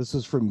 This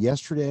is from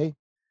yesterday.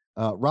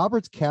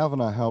 Roberts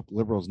Kavanaugh helped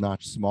liberals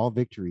notch small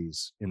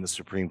victories in the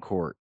Supreme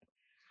Court.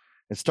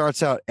 It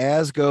starts out,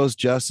 as goes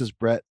Justice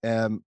Brett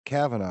M.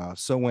 Kavanaugh,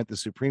 so went the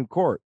Supreme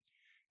Court,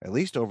 at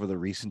least over the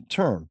recent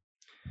term.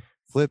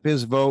 Flip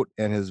his vote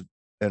and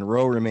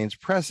Roe remains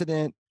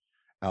precedent,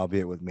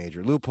 albeit with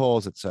major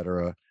loopholes,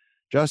 etc.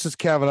 Justice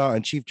Kavanaugh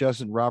and Chief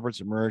Justice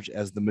Roberts emerged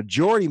as the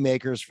majority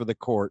makers for the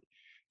court,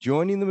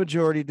 joining the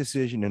majority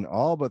decision in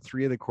all but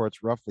 3 of the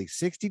court's roughly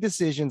 60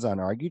 decisions on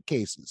argued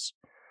cases,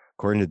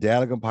 according to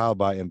data compiled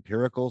by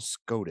Empirical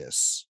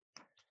SCOTUS.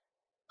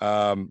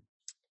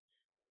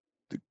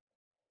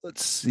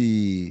 Let's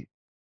see.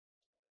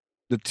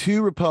 The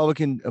 2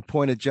 Republican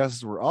appointed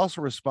justices were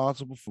also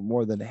responsible for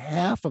more than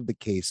half of the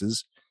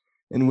cases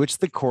in which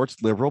the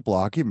court's liberal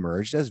bloc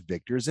emerged as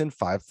victors in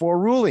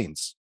 5-4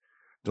 rulings,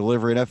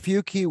 delivering a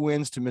few key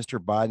wins to Mr.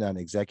 Biden on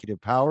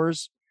executive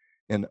powers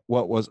in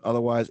what was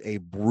otherwise a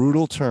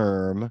brutal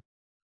term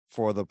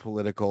for the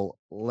political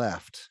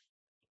left.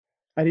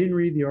 I didn't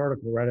read the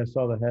article, right? I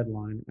saw the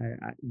headline.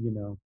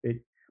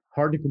 It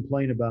hard to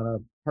complain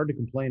about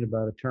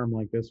a term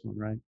like this one,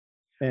 right?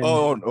 And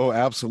Oh,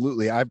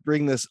 absolutely. I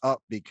bring this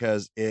up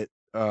because it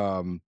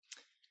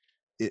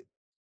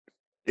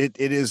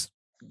is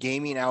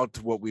gaming out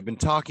to what we've been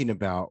talking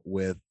about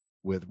with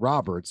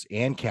Roberts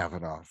and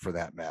Kavanaugh, for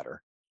that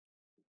matter.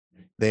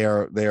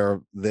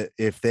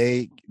 If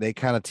they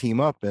kind of team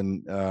up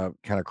and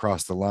kind of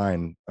cross the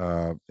line,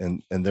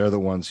 and they're the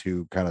ones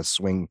who kind of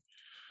swing.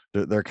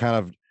 They're kind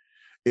of.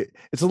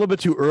 It's a little bit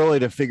too early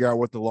to figure out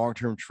what the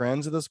long-term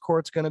trends of this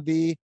court's going to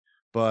be,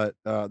 but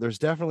there's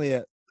definitely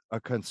a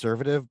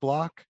conservative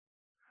bloc,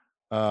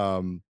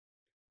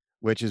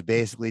 which is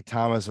basically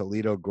Thomas,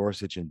 Alito,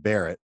 Gorsuch, and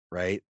Barrett,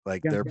 right?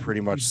 Like they're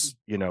pretty much,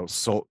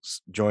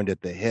 joined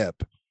at the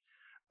hip.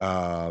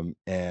 And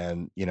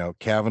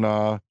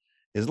Kavanaugh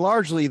is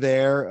largely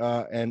there,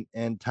 and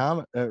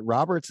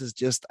Roberts is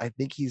just, I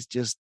think he's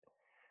just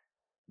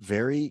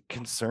very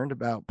concerned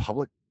about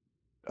public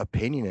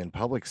opinion and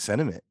public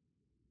sentiment.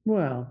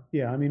 Well,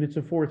 yeah, I mean, it's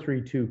a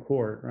 4-3-2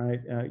 court,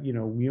 right?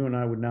 You and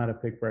I would not have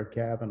picked Brett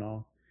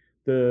Kavanaugh.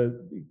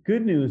 The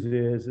good news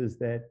is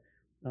that,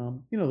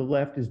 the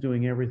left is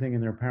doing everything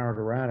in their power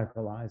to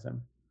radicalize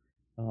him.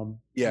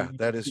 Yeah,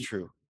 that is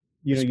true.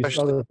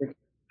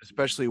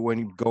 Especially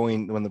when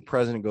the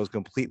president goes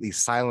completely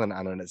silent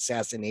on an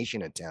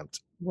assassination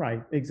attempt.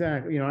 Right,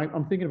 exactly.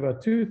 I'm thinking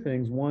about two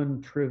things,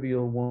 one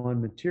trivial, one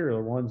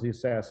material. One's the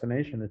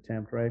assassination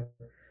attempt, right?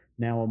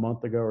 Now, a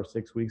month ago or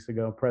 6 weeks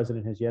ago, the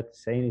president has yet to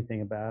say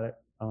anything about it.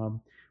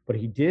 But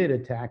he did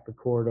attack the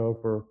court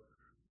over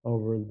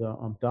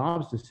the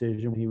Dobbs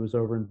decision when he was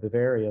over in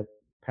Bavaria,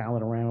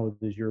 palling around with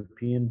his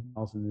European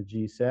pals in the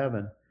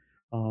G7.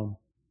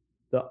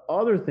 The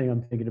other thing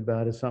I'm thinking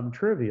about is something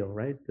trivial,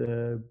 right?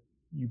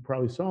 You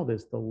probably saw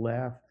this. The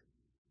left,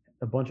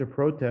 a bunch of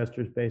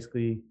protesters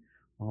basically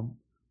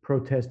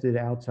protested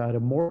outside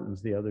of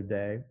Morton's the other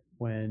day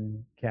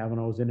when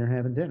Kavanaugh was in there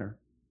having dinner.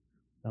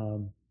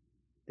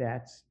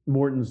 That's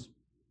Morton's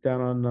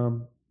down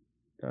on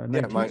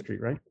 19th Street,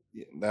 right?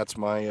 That's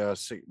my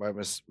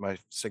my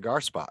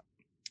cigar spot.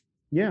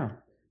 Yeah.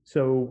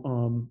 So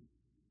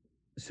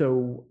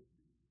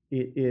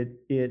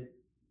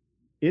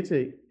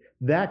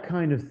that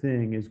kind of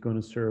thing is going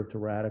to serve to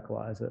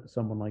radicalize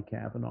someone like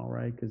Kavanaugh,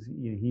 right? Because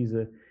he's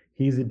a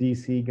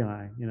DC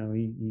guy.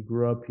 He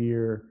grew up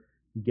here.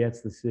 He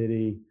gets the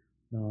city.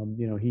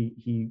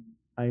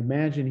 I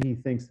imagine he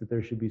thinks that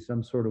there should be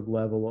some sort of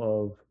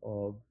level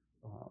of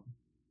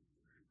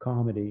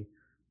comedy,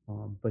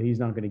 but he's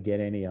not going to get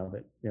any of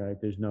it.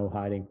 There's no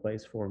hiding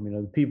place for him.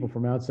 The people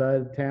from outside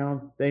of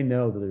town, they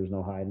know that there's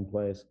no hiding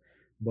place.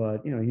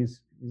 But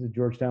he's a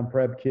Georgetown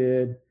prep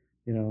kid.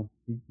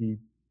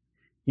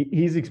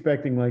 He's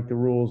expecting like the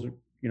rules,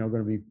 going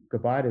to be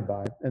abided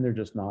by, and they're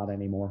just not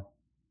anymore.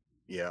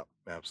 Yeah,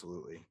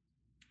 absolutely.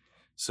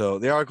 So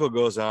the article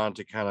goes on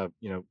to kind of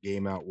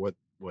game out what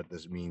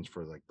this means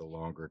for like the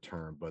longer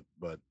term, but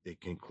it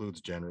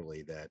concludes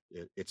generally that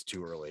it's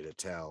too early to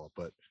tell.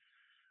 But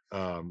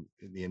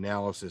the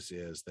analysis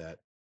is that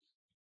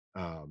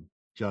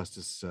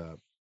Justice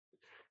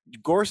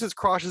Gorsuch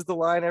crosses the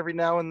line every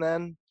now and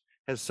then,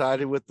 has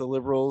sided with the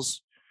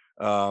liberals,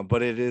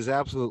 but it is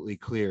absolutely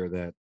clear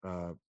that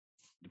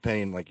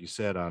depending, like you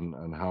said,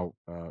 on how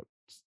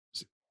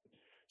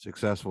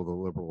successful the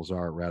liberals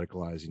are at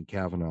radicalizing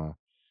Kavanaugh,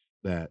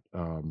 that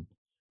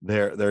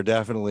they're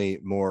definitely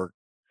more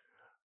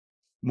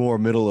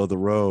middle of the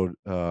road.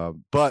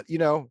 But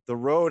the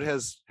road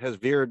has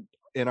veered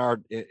in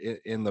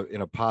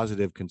a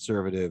positive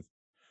conservative.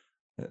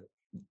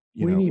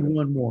 We need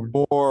one more.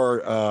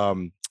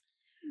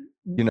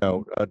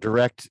 A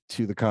direct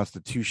to the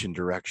Constitution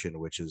direction,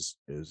 which is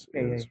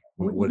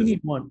we need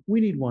one.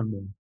 We need one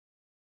more.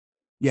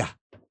 Yeah.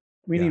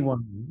 We need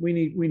one. We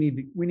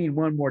need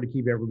one more to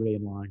keep everybody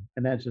in line,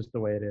 and that's just the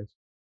way it is.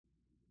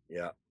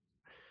 Yeah.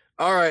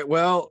 All right.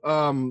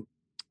 Well,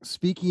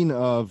 speaking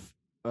of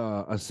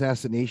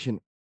assassination,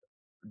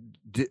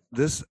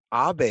 this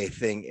Abe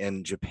thing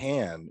in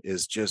Japan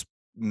is just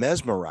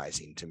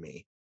mesmerizing to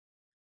me.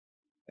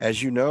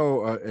 As you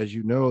know,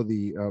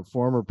 the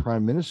former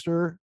prime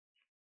minister,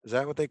 is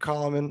that what they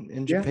call him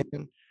in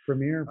Japan?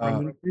 Premier, prime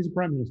minister. He's a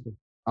prime minister.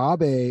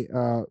 Abe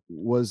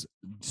was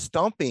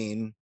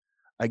stumping,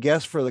 I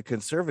guess, for the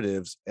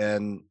conservatives,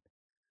 and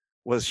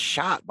was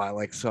shot by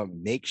like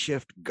some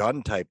makeshift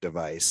gun type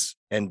device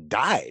and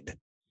died.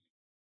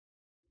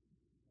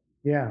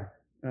 Yeah,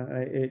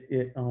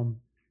 it's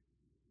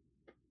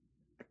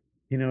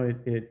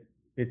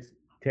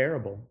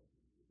terrible.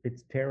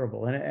 It's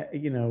terrible, and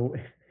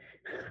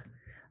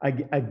I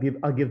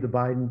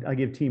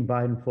give Team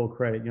Biden full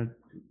credit.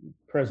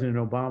 President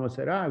Obama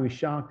said, "I was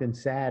shocked and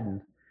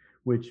saddened,"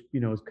 which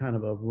is kind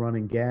of a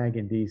running gag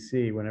in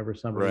DC. Whenever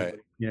somebody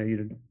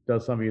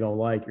does something you don't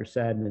like, you're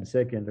saddened and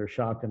sickened, or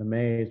shocked and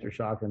amazed, or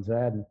shocked and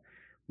saddened.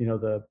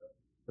 The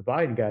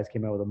Biden guys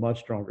came out with a much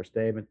stronger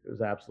statement. It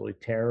was absolutely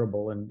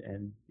terrible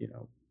and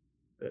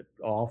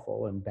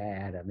awful and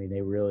bad. I mean,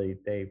 they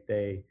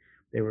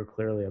they were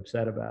clearly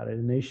upset about it,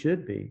 and they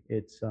should be.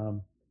 It's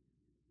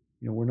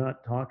we're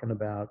not talking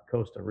about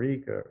Costa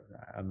Rica. Or,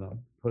 I don't know,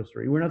 Costa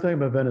Rica. We're not talking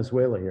about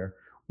Venezuela here.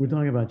 We're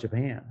talking about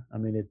Japan. I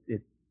mean,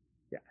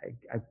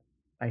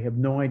 I have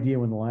no idea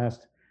when the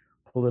last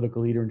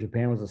political leader in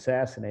Japan was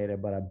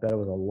assassinated, but I bet it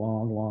was a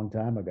long, long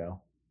time ago.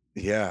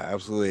 Yeah,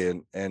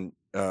 absolutely. And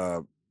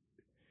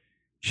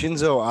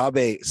Shinzo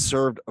Abe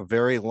served a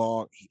very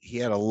long, he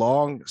had a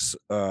long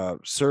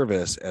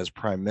service as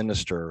prime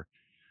minister,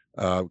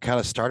 kind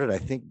of started, I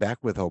think, back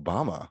with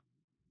Obama.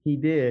 He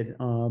did.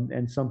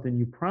 And something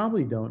you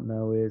probably don't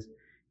know is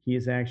he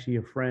is actually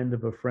a friend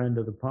of the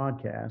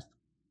podcast.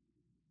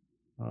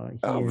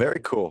 Very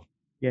cool.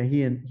 Yeah,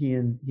 he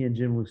and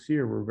Jim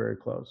Lucier were very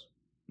close.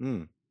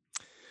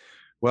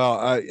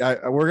 Well,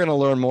 we're going to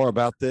learn more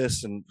about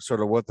this and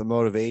sort of what the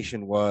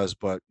motivation was,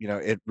 but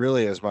it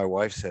really, as my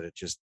wife said, it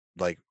just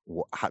like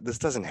this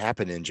doesn't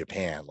happen in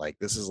Japan. Like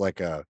this is like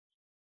a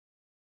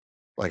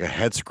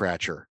head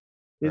scratcher,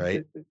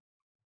 right?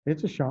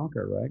 It's a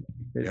shocker, right?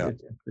 Yeah.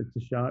 It's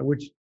a shock,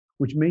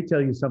 which may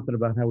tell you something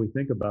about how we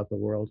think about the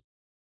world.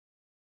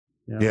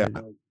 Yeah.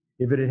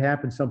 If it had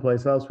happened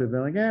someplace else, we'd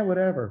been like,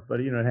 whatever. But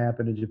it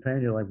happened in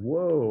Japan. You're like,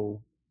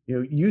 whoa.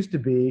 It used to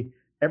be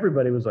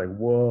everybody was like,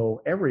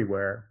 whoa,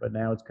 everywhere. But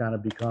now it's kind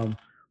of become,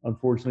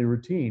 unfortunately,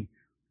 routine,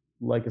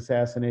 like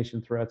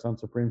assassination threats on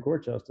Supreme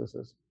Court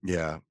justices.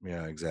 Yeah,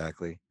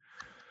 exactly.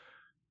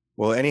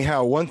 Well,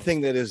 anyhow, one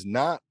thing that is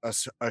not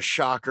a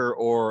shocker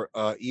or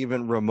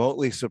even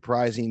remotely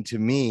surprising to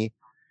me,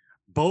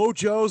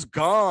 Bojo's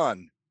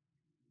gone.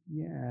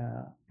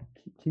 Yeah.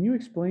 Can you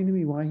explain to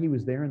me why he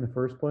was there in the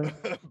first place?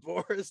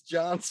 Boris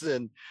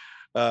Johnson,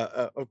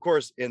 of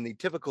course, in the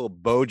typical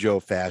Bojo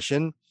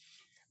fashion,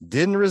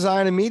 didn't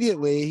resign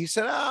immediately. He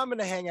said, I'm going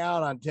to hang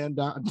out on 10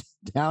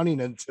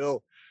 Downing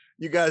until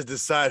you guys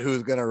decide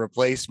who's going to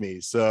replace me.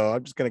 So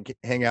I'm just going to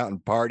hang out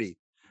and party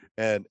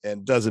and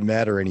doesn't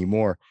matter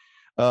anymore.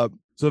 So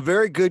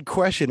very good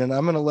question. And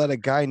I'm going to let a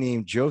guy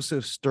named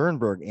Joseph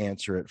Sternberg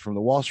answer it from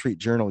the Wall Street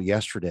Journal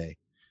yesterday.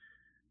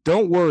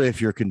 Don't worry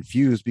if you're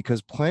confused,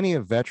 because plenty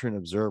of veteran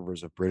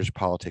observers of British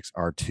politics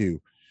are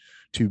too.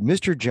 To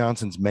Mr.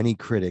 Johnson's many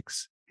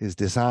critics, his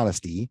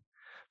dishonesty,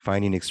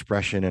 finding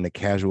expression in a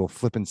casual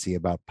flippancy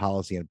about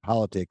policy and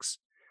politics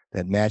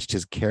that matched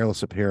his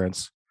careless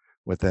appearance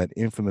with that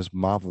infamous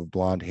mop of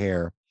blonde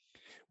hair,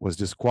 was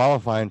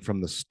disqualifying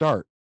from the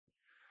start.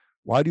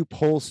 Why do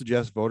polls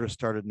suggest voters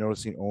started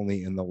noticing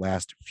only in the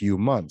last few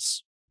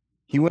months?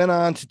 He went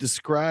on to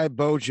describe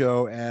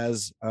Bojo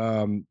as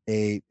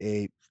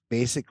a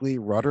basically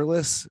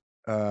rudderless,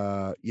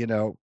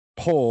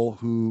 pole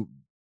who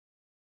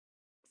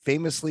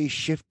famously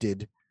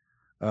shifted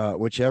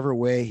whichever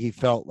way he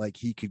felt like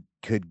he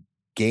could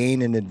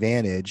gain an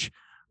advantage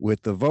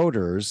with the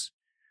voters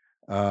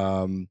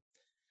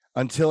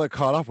until it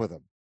caught up with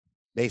him,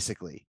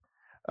 basically.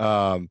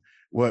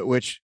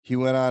 Which he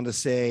went on to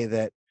say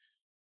that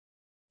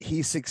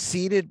he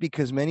succeeded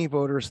because many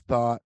voters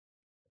thought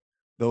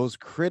those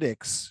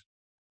critics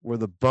were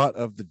the butt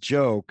of the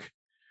joke.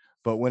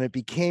 But when it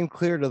became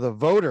clear to the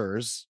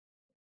voters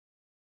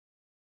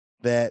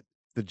that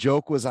the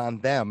joke was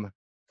on them,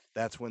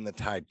 that's when the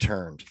tide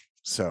turned.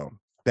 So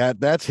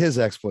that's his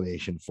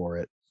explanation for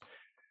it.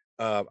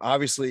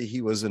 Obviously,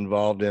 he was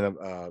involved in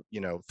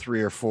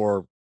 3 or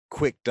 4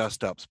 quick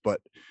dust-ups, but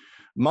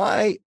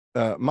my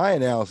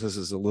analysis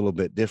is a little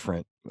bit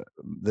different.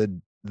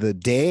 The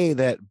day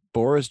that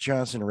Boris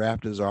Johnson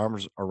wrapped his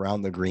arms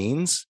around the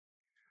Greens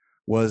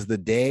was the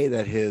day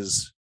that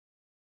his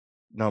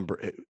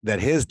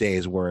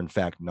days were in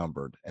fact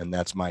numbered, and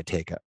that's my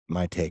take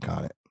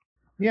on it.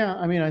 Yeah,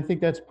 I mean, I think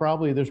there's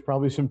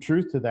probably some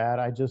truth to that.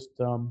 I just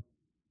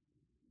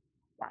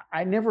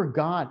I never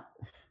got,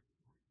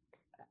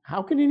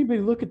 how can anybody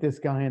look at this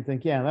guy and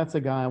think, yeah, that's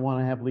a guy I want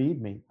to have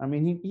lead me? I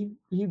mean,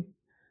 he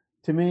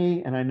to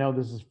me, and I know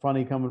this is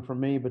funny coming from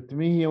me, but to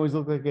me, he always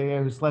looked like a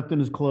guy who slept in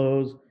his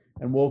clothes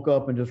and woke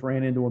up and just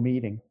ran into a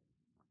meeting.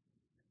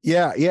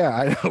 Yeah,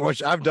 I know,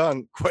 which I've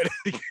done quite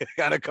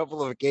on a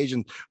couple of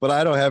occasions, but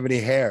I don't have any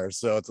hair,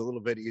 so it's a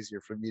little bit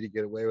easier for me to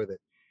get away with it.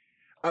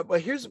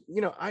 But here's,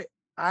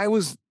 I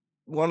was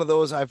one of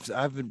those,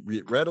 I've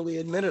readily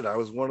admitted, I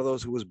was one of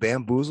those who was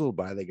bamboozled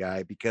by the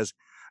guy because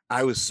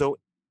I was so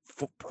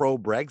pro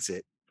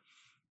Brexit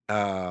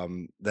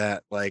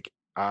that like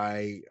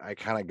I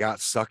kind of got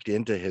sucked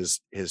into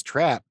his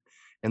trap.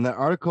 In the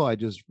article I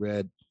just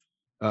read,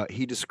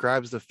 he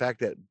describes the fact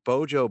that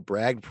Bojo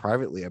bragged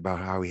privately about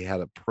how he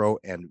had a pro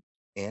and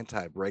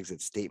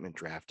anti-Brexit statement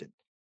drafted,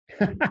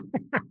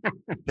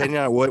 depending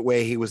on what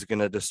way he was going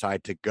to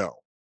decide to go,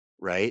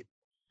 right?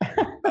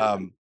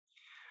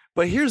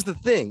 But here's the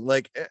thing,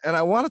 like, and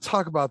I want to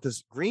talk about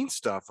this green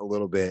stuff a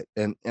little bit,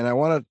 and I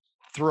want to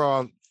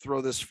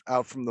throw this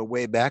out from the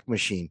Wayback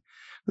Machine.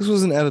 This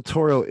was an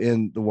editorial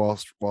in the Wall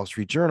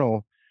Street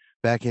Journal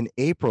back in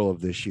April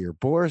of this year.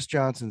 Boris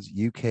Johnson's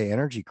UK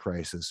energy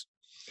crisis.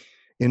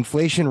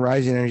 Inflation,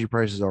 rising energy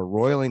prices are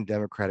roiling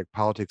democratic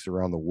politics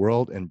around the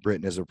world, and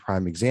Britain is a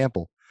prime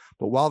example.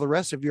 But while the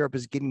rest of Europe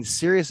is getting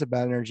serious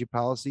about energy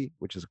policy,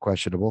 which is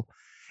questionable,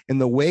 in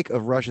the wake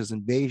of Russia's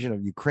invasion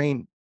of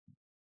Ukraine,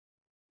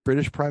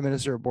 British Prime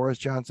Minister Boris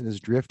Johnson is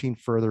drifting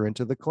further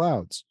into the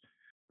clouds.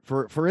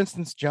 For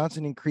instance,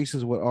 Johnson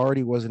increases what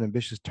already was an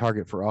ambitious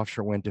target for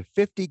offshore wind to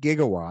 50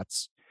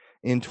 gigawatts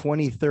in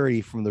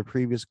 2030 from the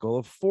previous goal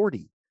of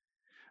 40.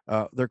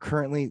 They're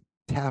currently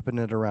tapping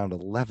at around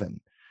 11,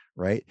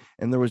 right?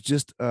 And there was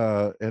just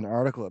an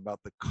article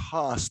about the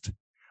cost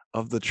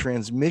of the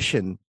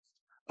transmission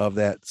of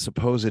that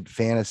supposed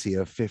fantasy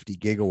of 50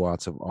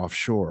 gigawatts of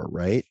offshore,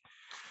 right?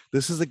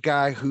 This is a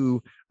guy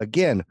who,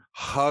 again,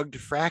 hugged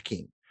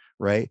fracking,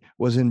 right?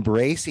 Was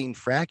embracing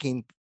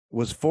fracking,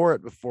 was for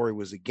it before he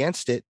was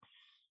against it.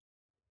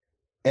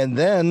 And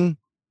then,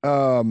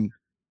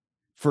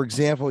 for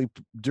example,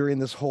 during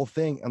this whole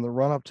thing and the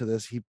run up to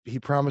this, he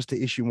promised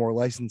to issue more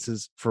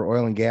licenses for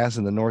oil and gas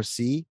in the North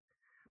Sea,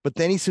 but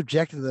then he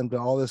subjected them to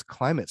all this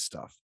climate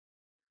stuff,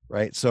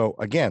 right? So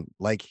again,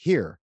 like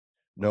here,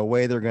 no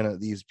way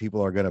these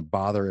people are gonna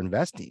bother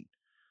investing,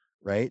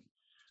 right?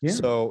 Yeah.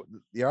 So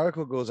the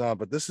article goes on,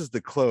 but this is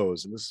the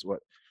close, and this is what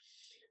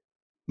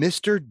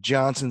Mr.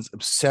 Johnson's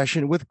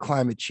obsession with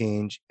climate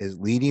change is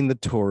leading the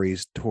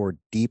Tories toward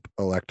deep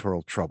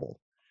electoral trouble.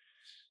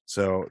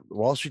 So the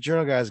Wall Street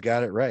Journal guys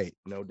got it right,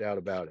 no doubt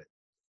about it.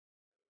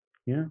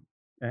 Yeah,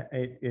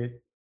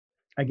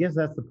 I guess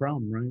that's the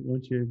problem, right?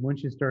 Once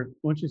you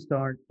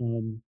start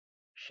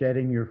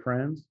shedding your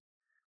friends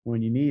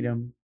when you need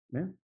them,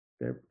 yeah,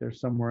 they're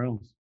somewhere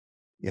else.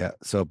 Yeah.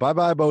 So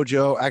bye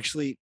Bojo.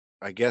 Actually,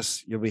 I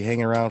guess you'll be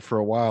hanging around for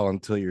a while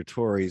until your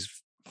Tories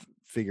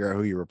figure out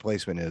who your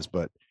replacement is,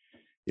 but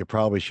you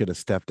probably should have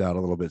stepped out a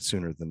little bit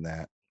sooner than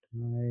that.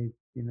 On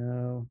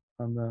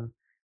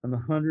the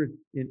 100th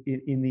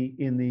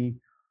in the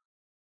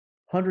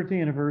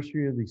 100th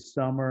anniversary of the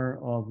summer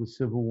of the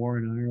Civil War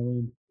in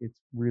Ireland,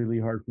 it's really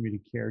hard for me to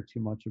care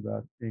too much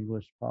about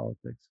English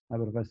politics. How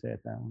about if I say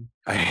it that way?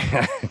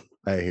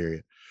 I hear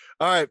you.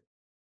 All right.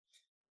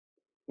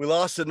 We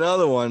lost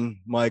another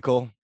one,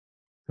 Michael.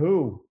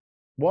 Who?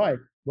 What?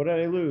 What did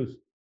I lose?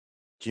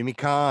 Jimmy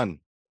Kahn.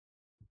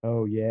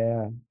 Oh,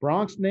 yeah.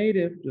 Bronx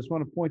native. Just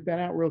want to point that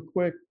out real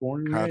quick.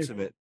 Born and raised.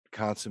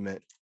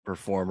 Consummate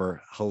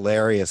performer.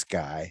 Hilarious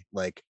guy.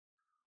 Like,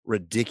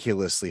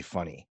 ridiculously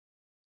funny.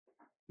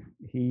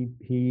 He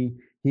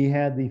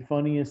had the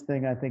funniest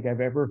thing I think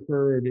I've ever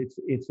heard.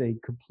 It's a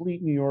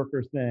complete New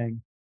Yorker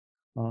thing.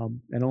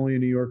 And only a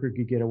New Yorker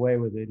could get away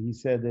with it. He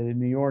said that in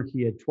New York,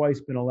 he had twice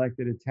been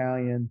elected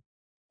Italian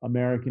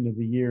American of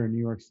the Year in New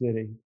York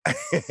City.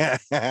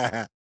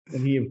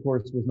 And he, of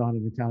course, was not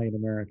an Italian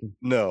American.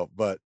 No,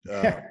 but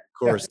of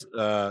course,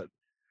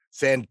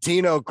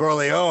 Santino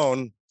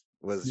Corleone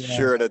was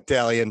sure an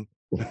Italian.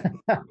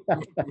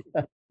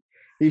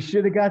 He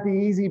should have got the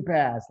easy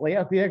pass. Lay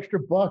out the extra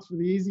bucks for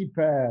the easy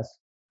pass.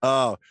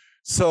 Oh,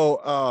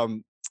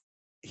 so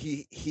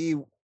he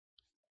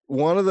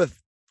one of the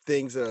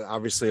things that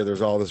obviously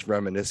there's all this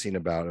reminiscing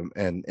about him,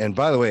 and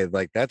by the way,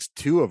 like that's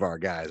two of our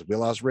guys. We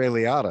lost Ray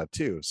Liotta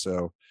too,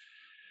 so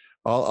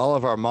all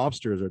of our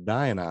mobsters are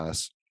dying on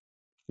us.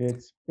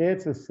 It's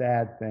a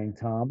sad thing,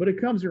 Tom, but it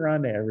comes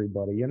around to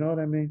everybody. You know what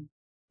I mean?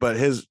 But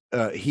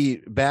he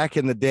back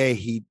in the day,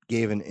 he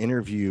gave an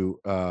interview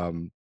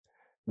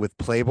with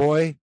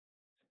Playboy.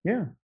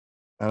 Yeah,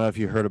 I don't know if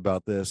you heard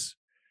about this,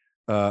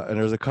 and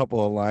there's a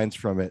couple of lines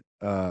from it.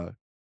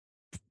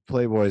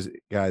 Playboy's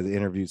guy the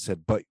interview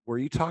said, but were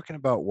you talking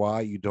about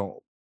why you don't,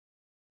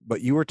 but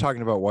you were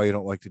talking about why you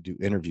don't like to do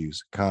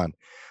interviews, Khan.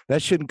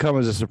 That shouldn't come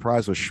as a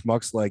surprise with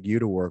schmucks like you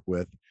to work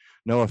with.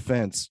 No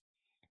offense.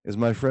 As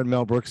my friend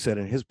Mel Brooks said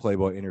in his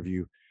Playboy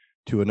interview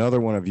to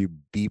another one of you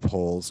beep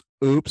holes,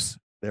 oops,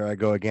 there I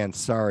go again.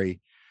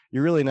 Sorry.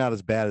 You're really not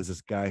as bad as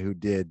this guy who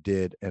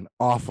did an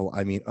awful,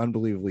 I mean,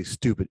 unbelievably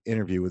stupid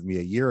interview with me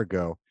a year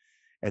ago.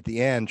 At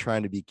the end,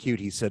 trying to be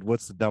cute, he said,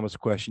 what's the dumbest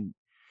question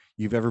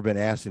you've ever been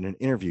asked in an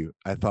interview?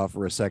 I thought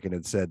for a second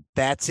and said,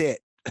 that's it.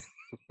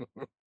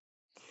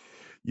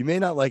 You may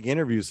not like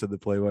interviews, said the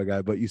Playboy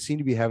guy, but you seem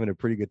to be having a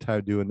pretty good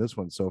time doing this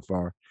one so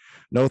far.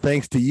 No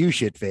thanks to you,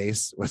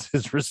 shitface, was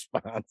his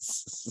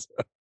response.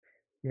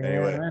 Yeah,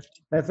 anyway,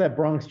 that's that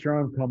Bronx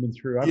charm coming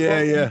through.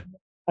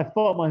 I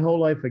fought my whole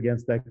life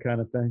against that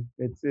kind of thing.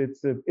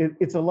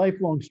 It's a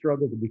lifelong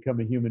struggle to become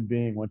a human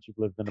being once you've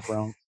lived in the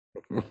Bronx.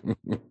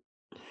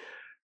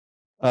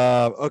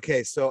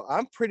 Okay, so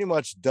I'm pretty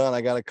much done.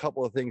 I got a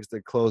couple of things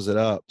to close it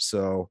up.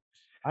 So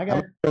I'm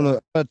gonna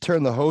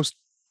turn the host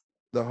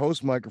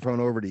microphone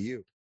over to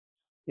you.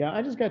 Yeah,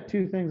 I just got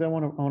two things I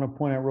want to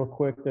point out real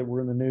quick that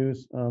were in the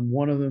news.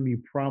 One of them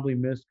you probably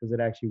missed because it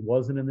actually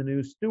wasn't in the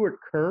news. Stuart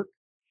Kirk,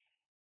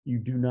 you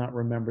do not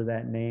remember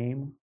that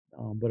name,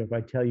 but if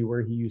I tell you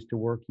where he used to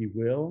work, you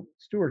will.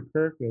 Stuart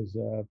Kirk was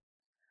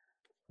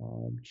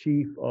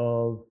chief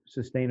of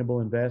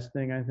sustainable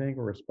investing, I think,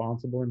 or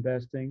responsible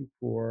investing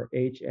for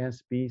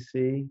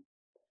HSBC.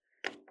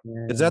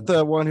 Is that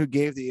the one who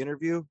gave the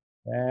interview?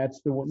 That's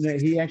the one.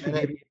 He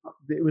actually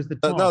it was the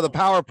no, the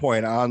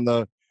PowerPoint on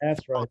the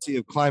that's right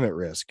of climate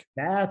risk.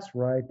 That's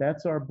right.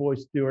 That's our boy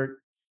Stuart.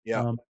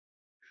 Yeah.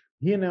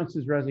 he announced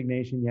his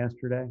resignation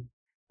yesterday.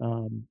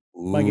 Ooh,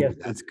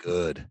 that's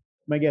good.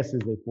 My guess is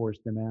they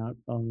forced him out.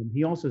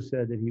 He also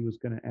said that he was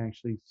going to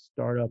actually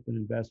start up an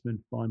investment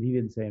fund. He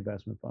didn't say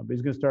investment fund, but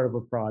he's going to start up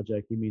a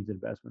project. He means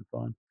investment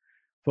fund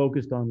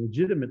focused on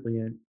legitimately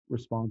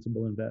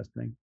responsible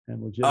investing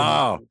and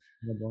legitimate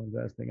responsible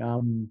investing.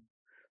 I'm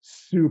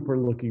super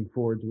looking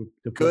forward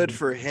to good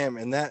for him.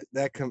 And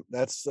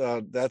that's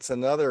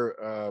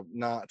another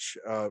notch.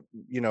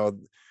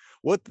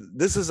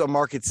 This is a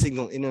market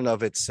signal in and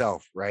of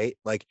itself, right?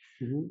 Like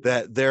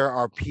that there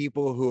are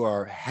people who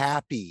are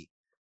happy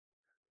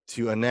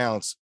to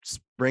announce,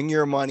 bring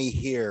your money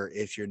here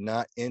if you're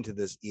not into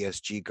this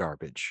ESG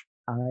garbage.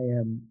 I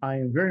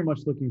am very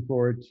much looking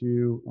forward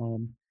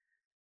to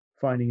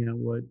finding out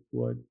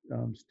what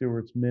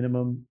Stewart's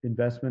minimum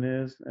investment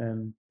is,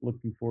 and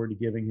looking forward to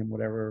giving him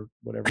whatever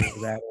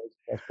that is.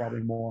 That's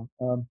probably more.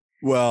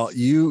 Well,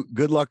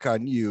 good luck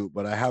on you,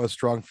 but I have a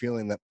strong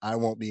feeling that I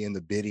won't be in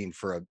the bidding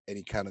for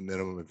any kind of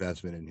minimum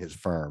investment in his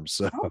firm.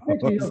 So I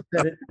bet you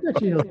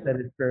he'll set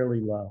it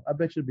fairly low. I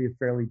bet you it'll be a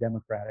fairly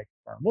democratic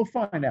firm. We'll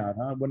find out,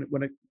 huh?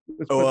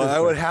 I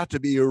would have to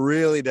be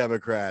really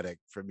democratic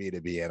for me to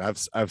be in.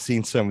 I've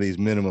seen some of these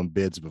minimum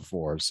bids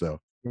before.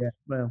 So yeah,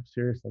 well,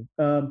 seriously.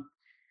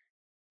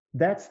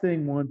 That's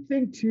thing one.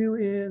 Thing two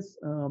is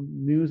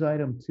news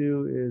item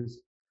 2 is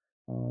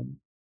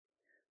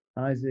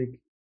Isaac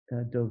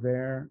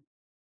Dover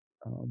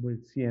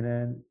with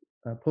CNN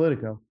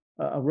Politico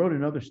wrote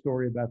another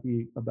story about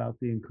the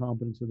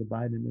incompetence of the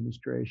Biden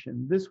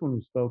administration. This one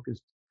was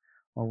focused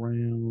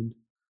around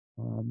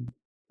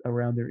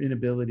their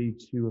inability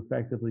to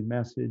effectively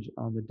message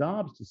on the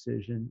Dobbs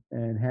decision,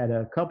 and had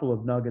a couple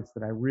of nuggets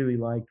that I really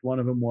liked. One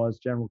of them was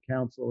General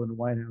Counsel and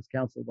White House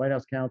Counsel. White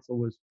House Counsel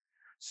was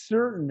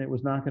certain it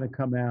was not going to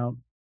come out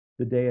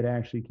the day it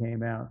actually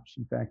came out.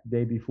 In fact, the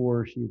day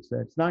before, she had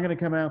said it's not going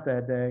to come out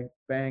that day.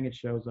 Bang, it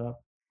shows up.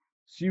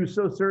 She was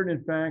so certain,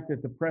 in fact,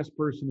 that the press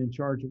person in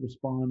charge of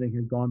responding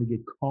had gone to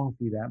get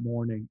coffee that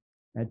morning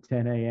at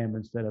 10 a.m.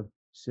 instead of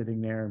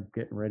sitting there and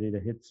getting ready to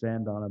hit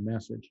send on a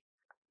message.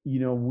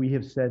 We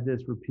have said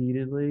this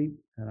repeatedly,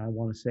 and I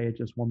want to say it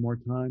just one more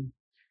time.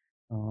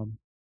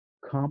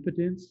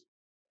 Competence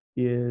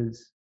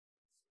is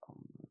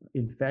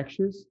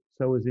infectious,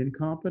 so is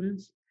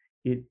incompetence.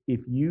 If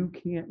you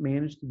can't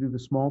manage to do the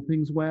small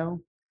things well,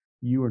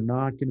 you are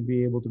not going to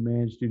be able to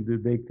manage to do the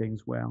big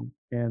things well.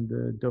 And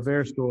the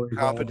Dover story.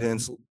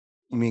 Competence,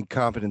 you mean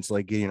competence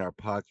like getting our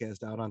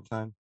podcast out on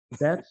time?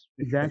 That's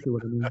exactly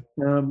what I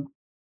mean.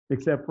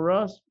 Except for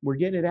us, we're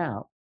getting it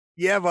out.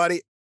 Yeah,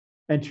 buddy.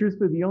 And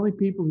truthfully, the only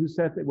people who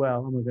set it,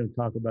 well, I'm not going to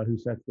talk about who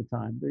sets the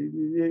time.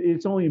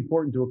 It's only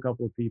important to a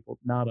couple of people,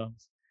 not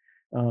us.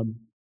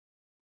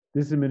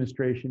 This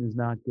administration is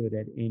not good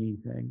at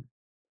anything,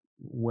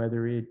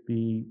 whether it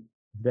be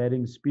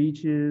vetting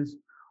speeches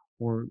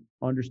or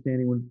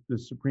understanding when the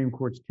Supreme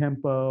Court's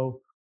tempo,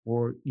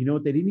 or they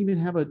didn't even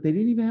have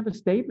a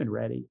statement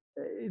ready.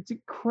 It's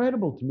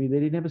incredible to me they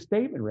didn't have a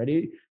statement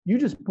ready. You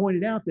just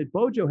pointed out that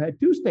Bojo had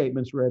 2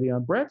 statements ready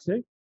on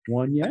Brexit.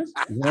 One yes,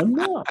 one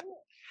no.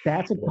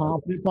 That's a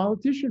confident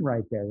politician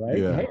right there, right?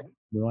 Yeah. Hey,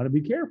 we want to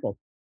be careful.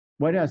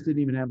 White House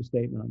didn't even have a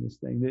statement on this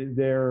thing.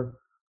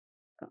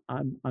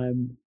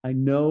 I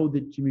know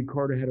that Jimmy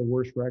Carter had a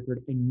worse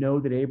record. I know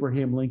that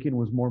Abraham Lincoln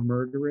was more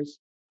murderous,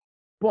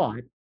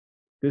 but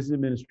this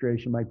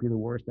administration might be the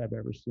worst I've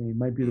ever seen.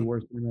 Might be the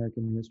worst in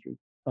American history.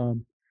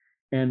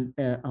 And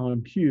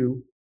on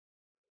Pew,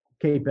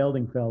 Kate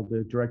Beldingfeld,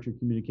 the director of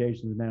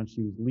communications, announced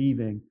she was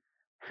leaving.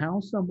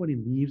 How somebody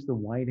leaves the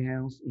White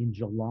House in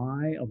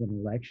July of an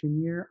election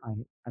year,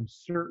 I'm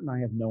certain I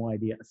have no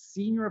idea. A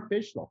senior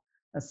official,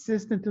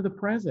 assistant to the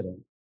president,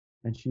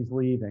 and she's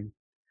leaving.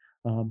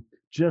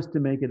 Just to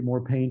make it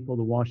more painful,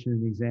 the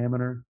Washington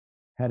Examiner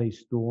had a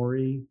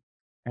story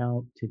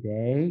out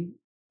today,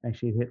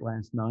 actually it hit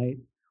last night,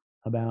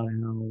 about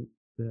how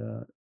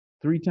the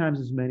 3 times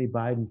as many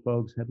Biden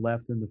folks had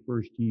left in the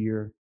first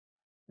year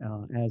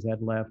as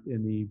had left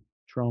in the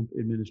Trump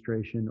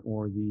administration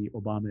or the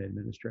Obama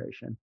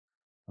administration.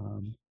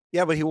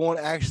 Yeah, but he won't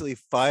actually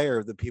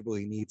fire the people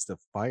he needs to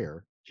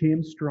fire.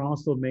 Kim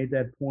Strassel made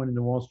that point in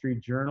the Wall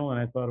Street Journal, and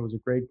I thought it was a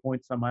great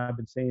point. Something I've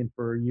been saying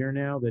for a year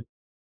now, that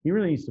he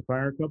really needs to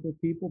fire a couple of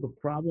people. The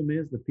problem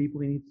is the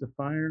people he needs to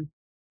fire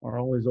are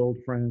all his old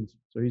friends,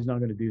 so he's not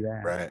going to do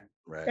that.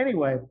 Right.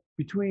 Anyway,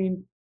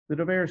 between the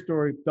Dover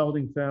story,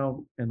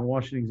 Beldingfeld, and the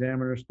Washington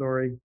Examiner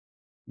story,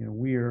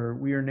 we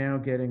are now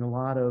getting a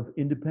lot of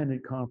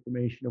independent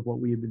confirmation of what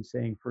we have been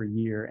saying for a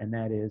year, and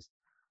that is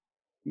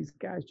these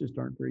guys just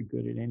aren't very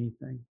good at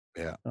anything.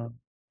 Yeah.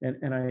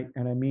 And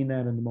I mean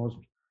that in the most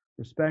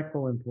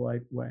respectful and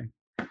polite way.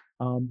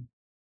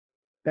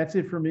 That's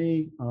it for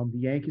me. The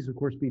Yankees, of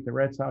course, beat the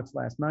Red Sox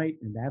last night,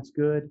 and that's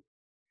good.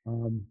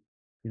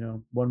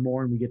 One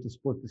more and we get to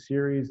split the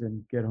series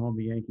and get home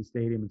to Yankee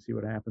Stadium and see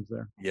what happens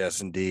there.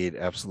 Yes, indeed.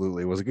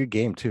 Absolutely. It was a good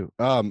game too.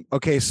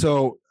 Okay,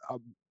 so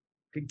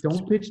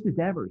don't pitch to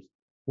Devers.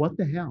 What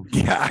the hell?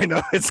 Yeah, I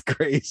know, it's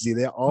crazy.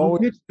 They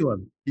always pitch to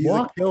him. He's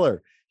a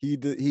killer. He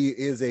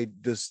is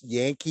this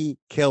Yankee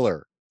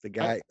killer. The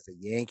guy is a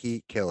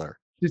Yankee killer.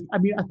 I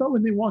mean, I thought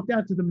when they walked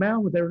out to the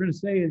mound, what they were going to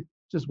say is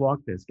just walk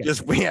this guy.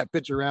 Just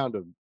pitch around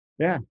him.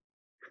 Yeah.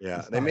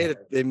 Yeah. They made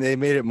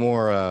it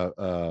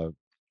more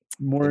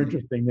more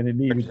interesting than it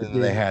needed to be.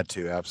 They had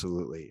to,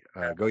 absolutely.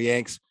 Go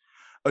Yanks.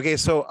 Okay,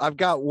 so I've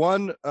got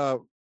one.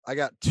 I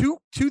got two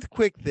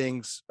quick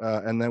things,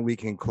 and then we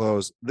can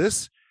close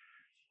this.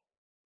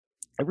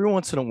 Every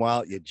once in a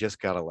while, you just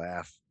gotta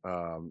laugh.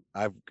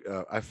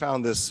 I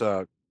found this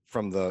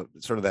from the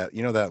sort of that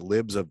that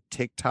libs of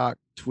TikTok,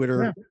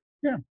 Twitter.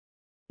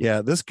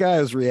 Yeah. This guy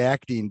is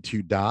reacting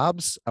to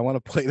Dobbs. I want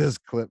to play this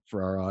clip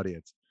for our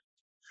audience.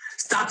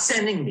 Stop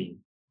sending me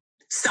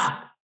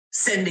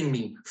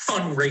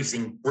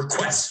fundraising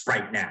requests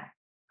right now.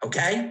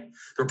 Okay?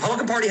 The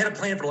Republican Party had a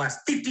plan for the last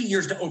 50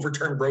 years to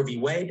overturn Roe v.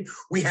 Wade.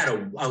 We had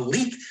a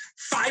leak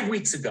 5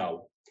 weeks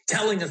ago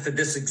telling us that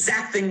this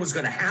exact thing was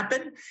going to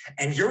happen.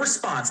 And your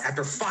response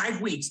after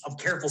 5 weeks of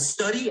careful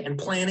study and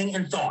planning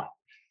and thought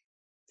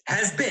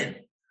has been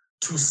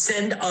to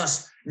send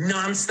us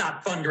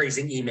nonstop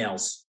fundraising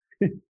emails.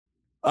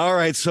 All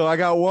right. So I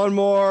got one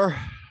more.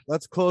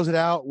 Let's close it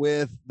out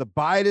with the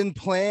Biden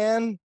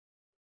plan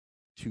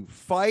to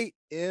fight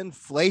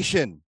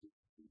inflation.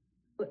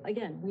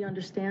 Again, we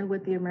understand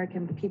what the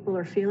American people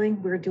are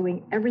feeling. We're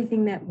doing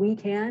everything that we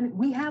can.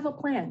 We have a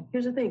plan.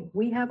 Here's the thing.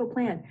 We have a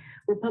plan.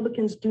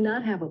 Republicans do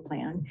not have a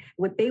plan.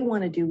 What they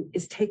want to do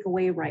is take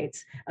away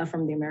rights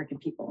from the American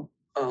people.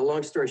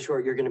 Long story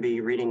short, you're going to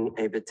be reading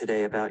a bit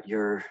today about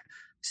your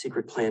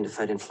secret plan to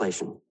fight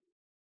inflation.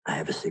 I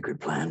have a secret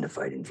plan to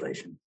fight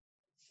inflation.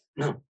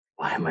 No.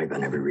 Why am I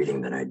going to be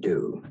reading that I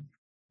do?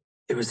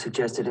 It was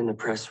suggested in the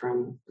press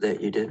room that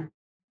you did.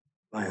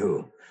 By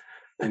who?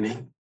 By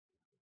me.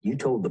 You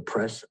told the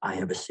press I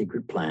have a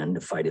secret plan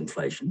to fight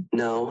inflation?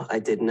 No, I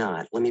did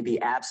not. Let me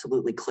be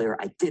absolutely clear.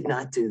 I did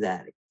not do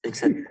that.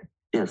 Except,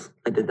 yes,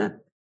 I did that.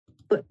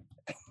 But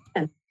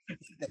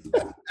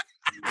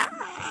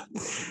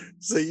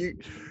so you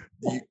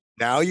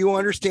now you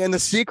understand the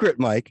secret,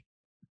 Mike.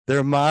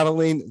 They're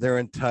modeling their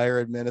entire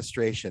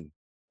administration.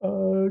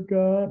 Oh,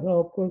 God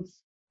help us.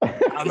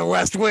 On the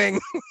West Wing.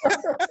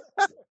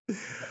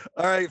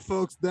 All right,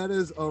 folks, that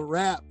is a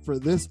wrap for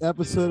this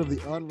episode of the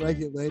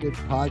Unregulated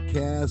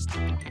Podcast.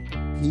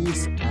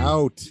 Peace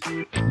out.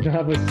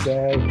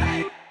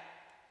 Namaste.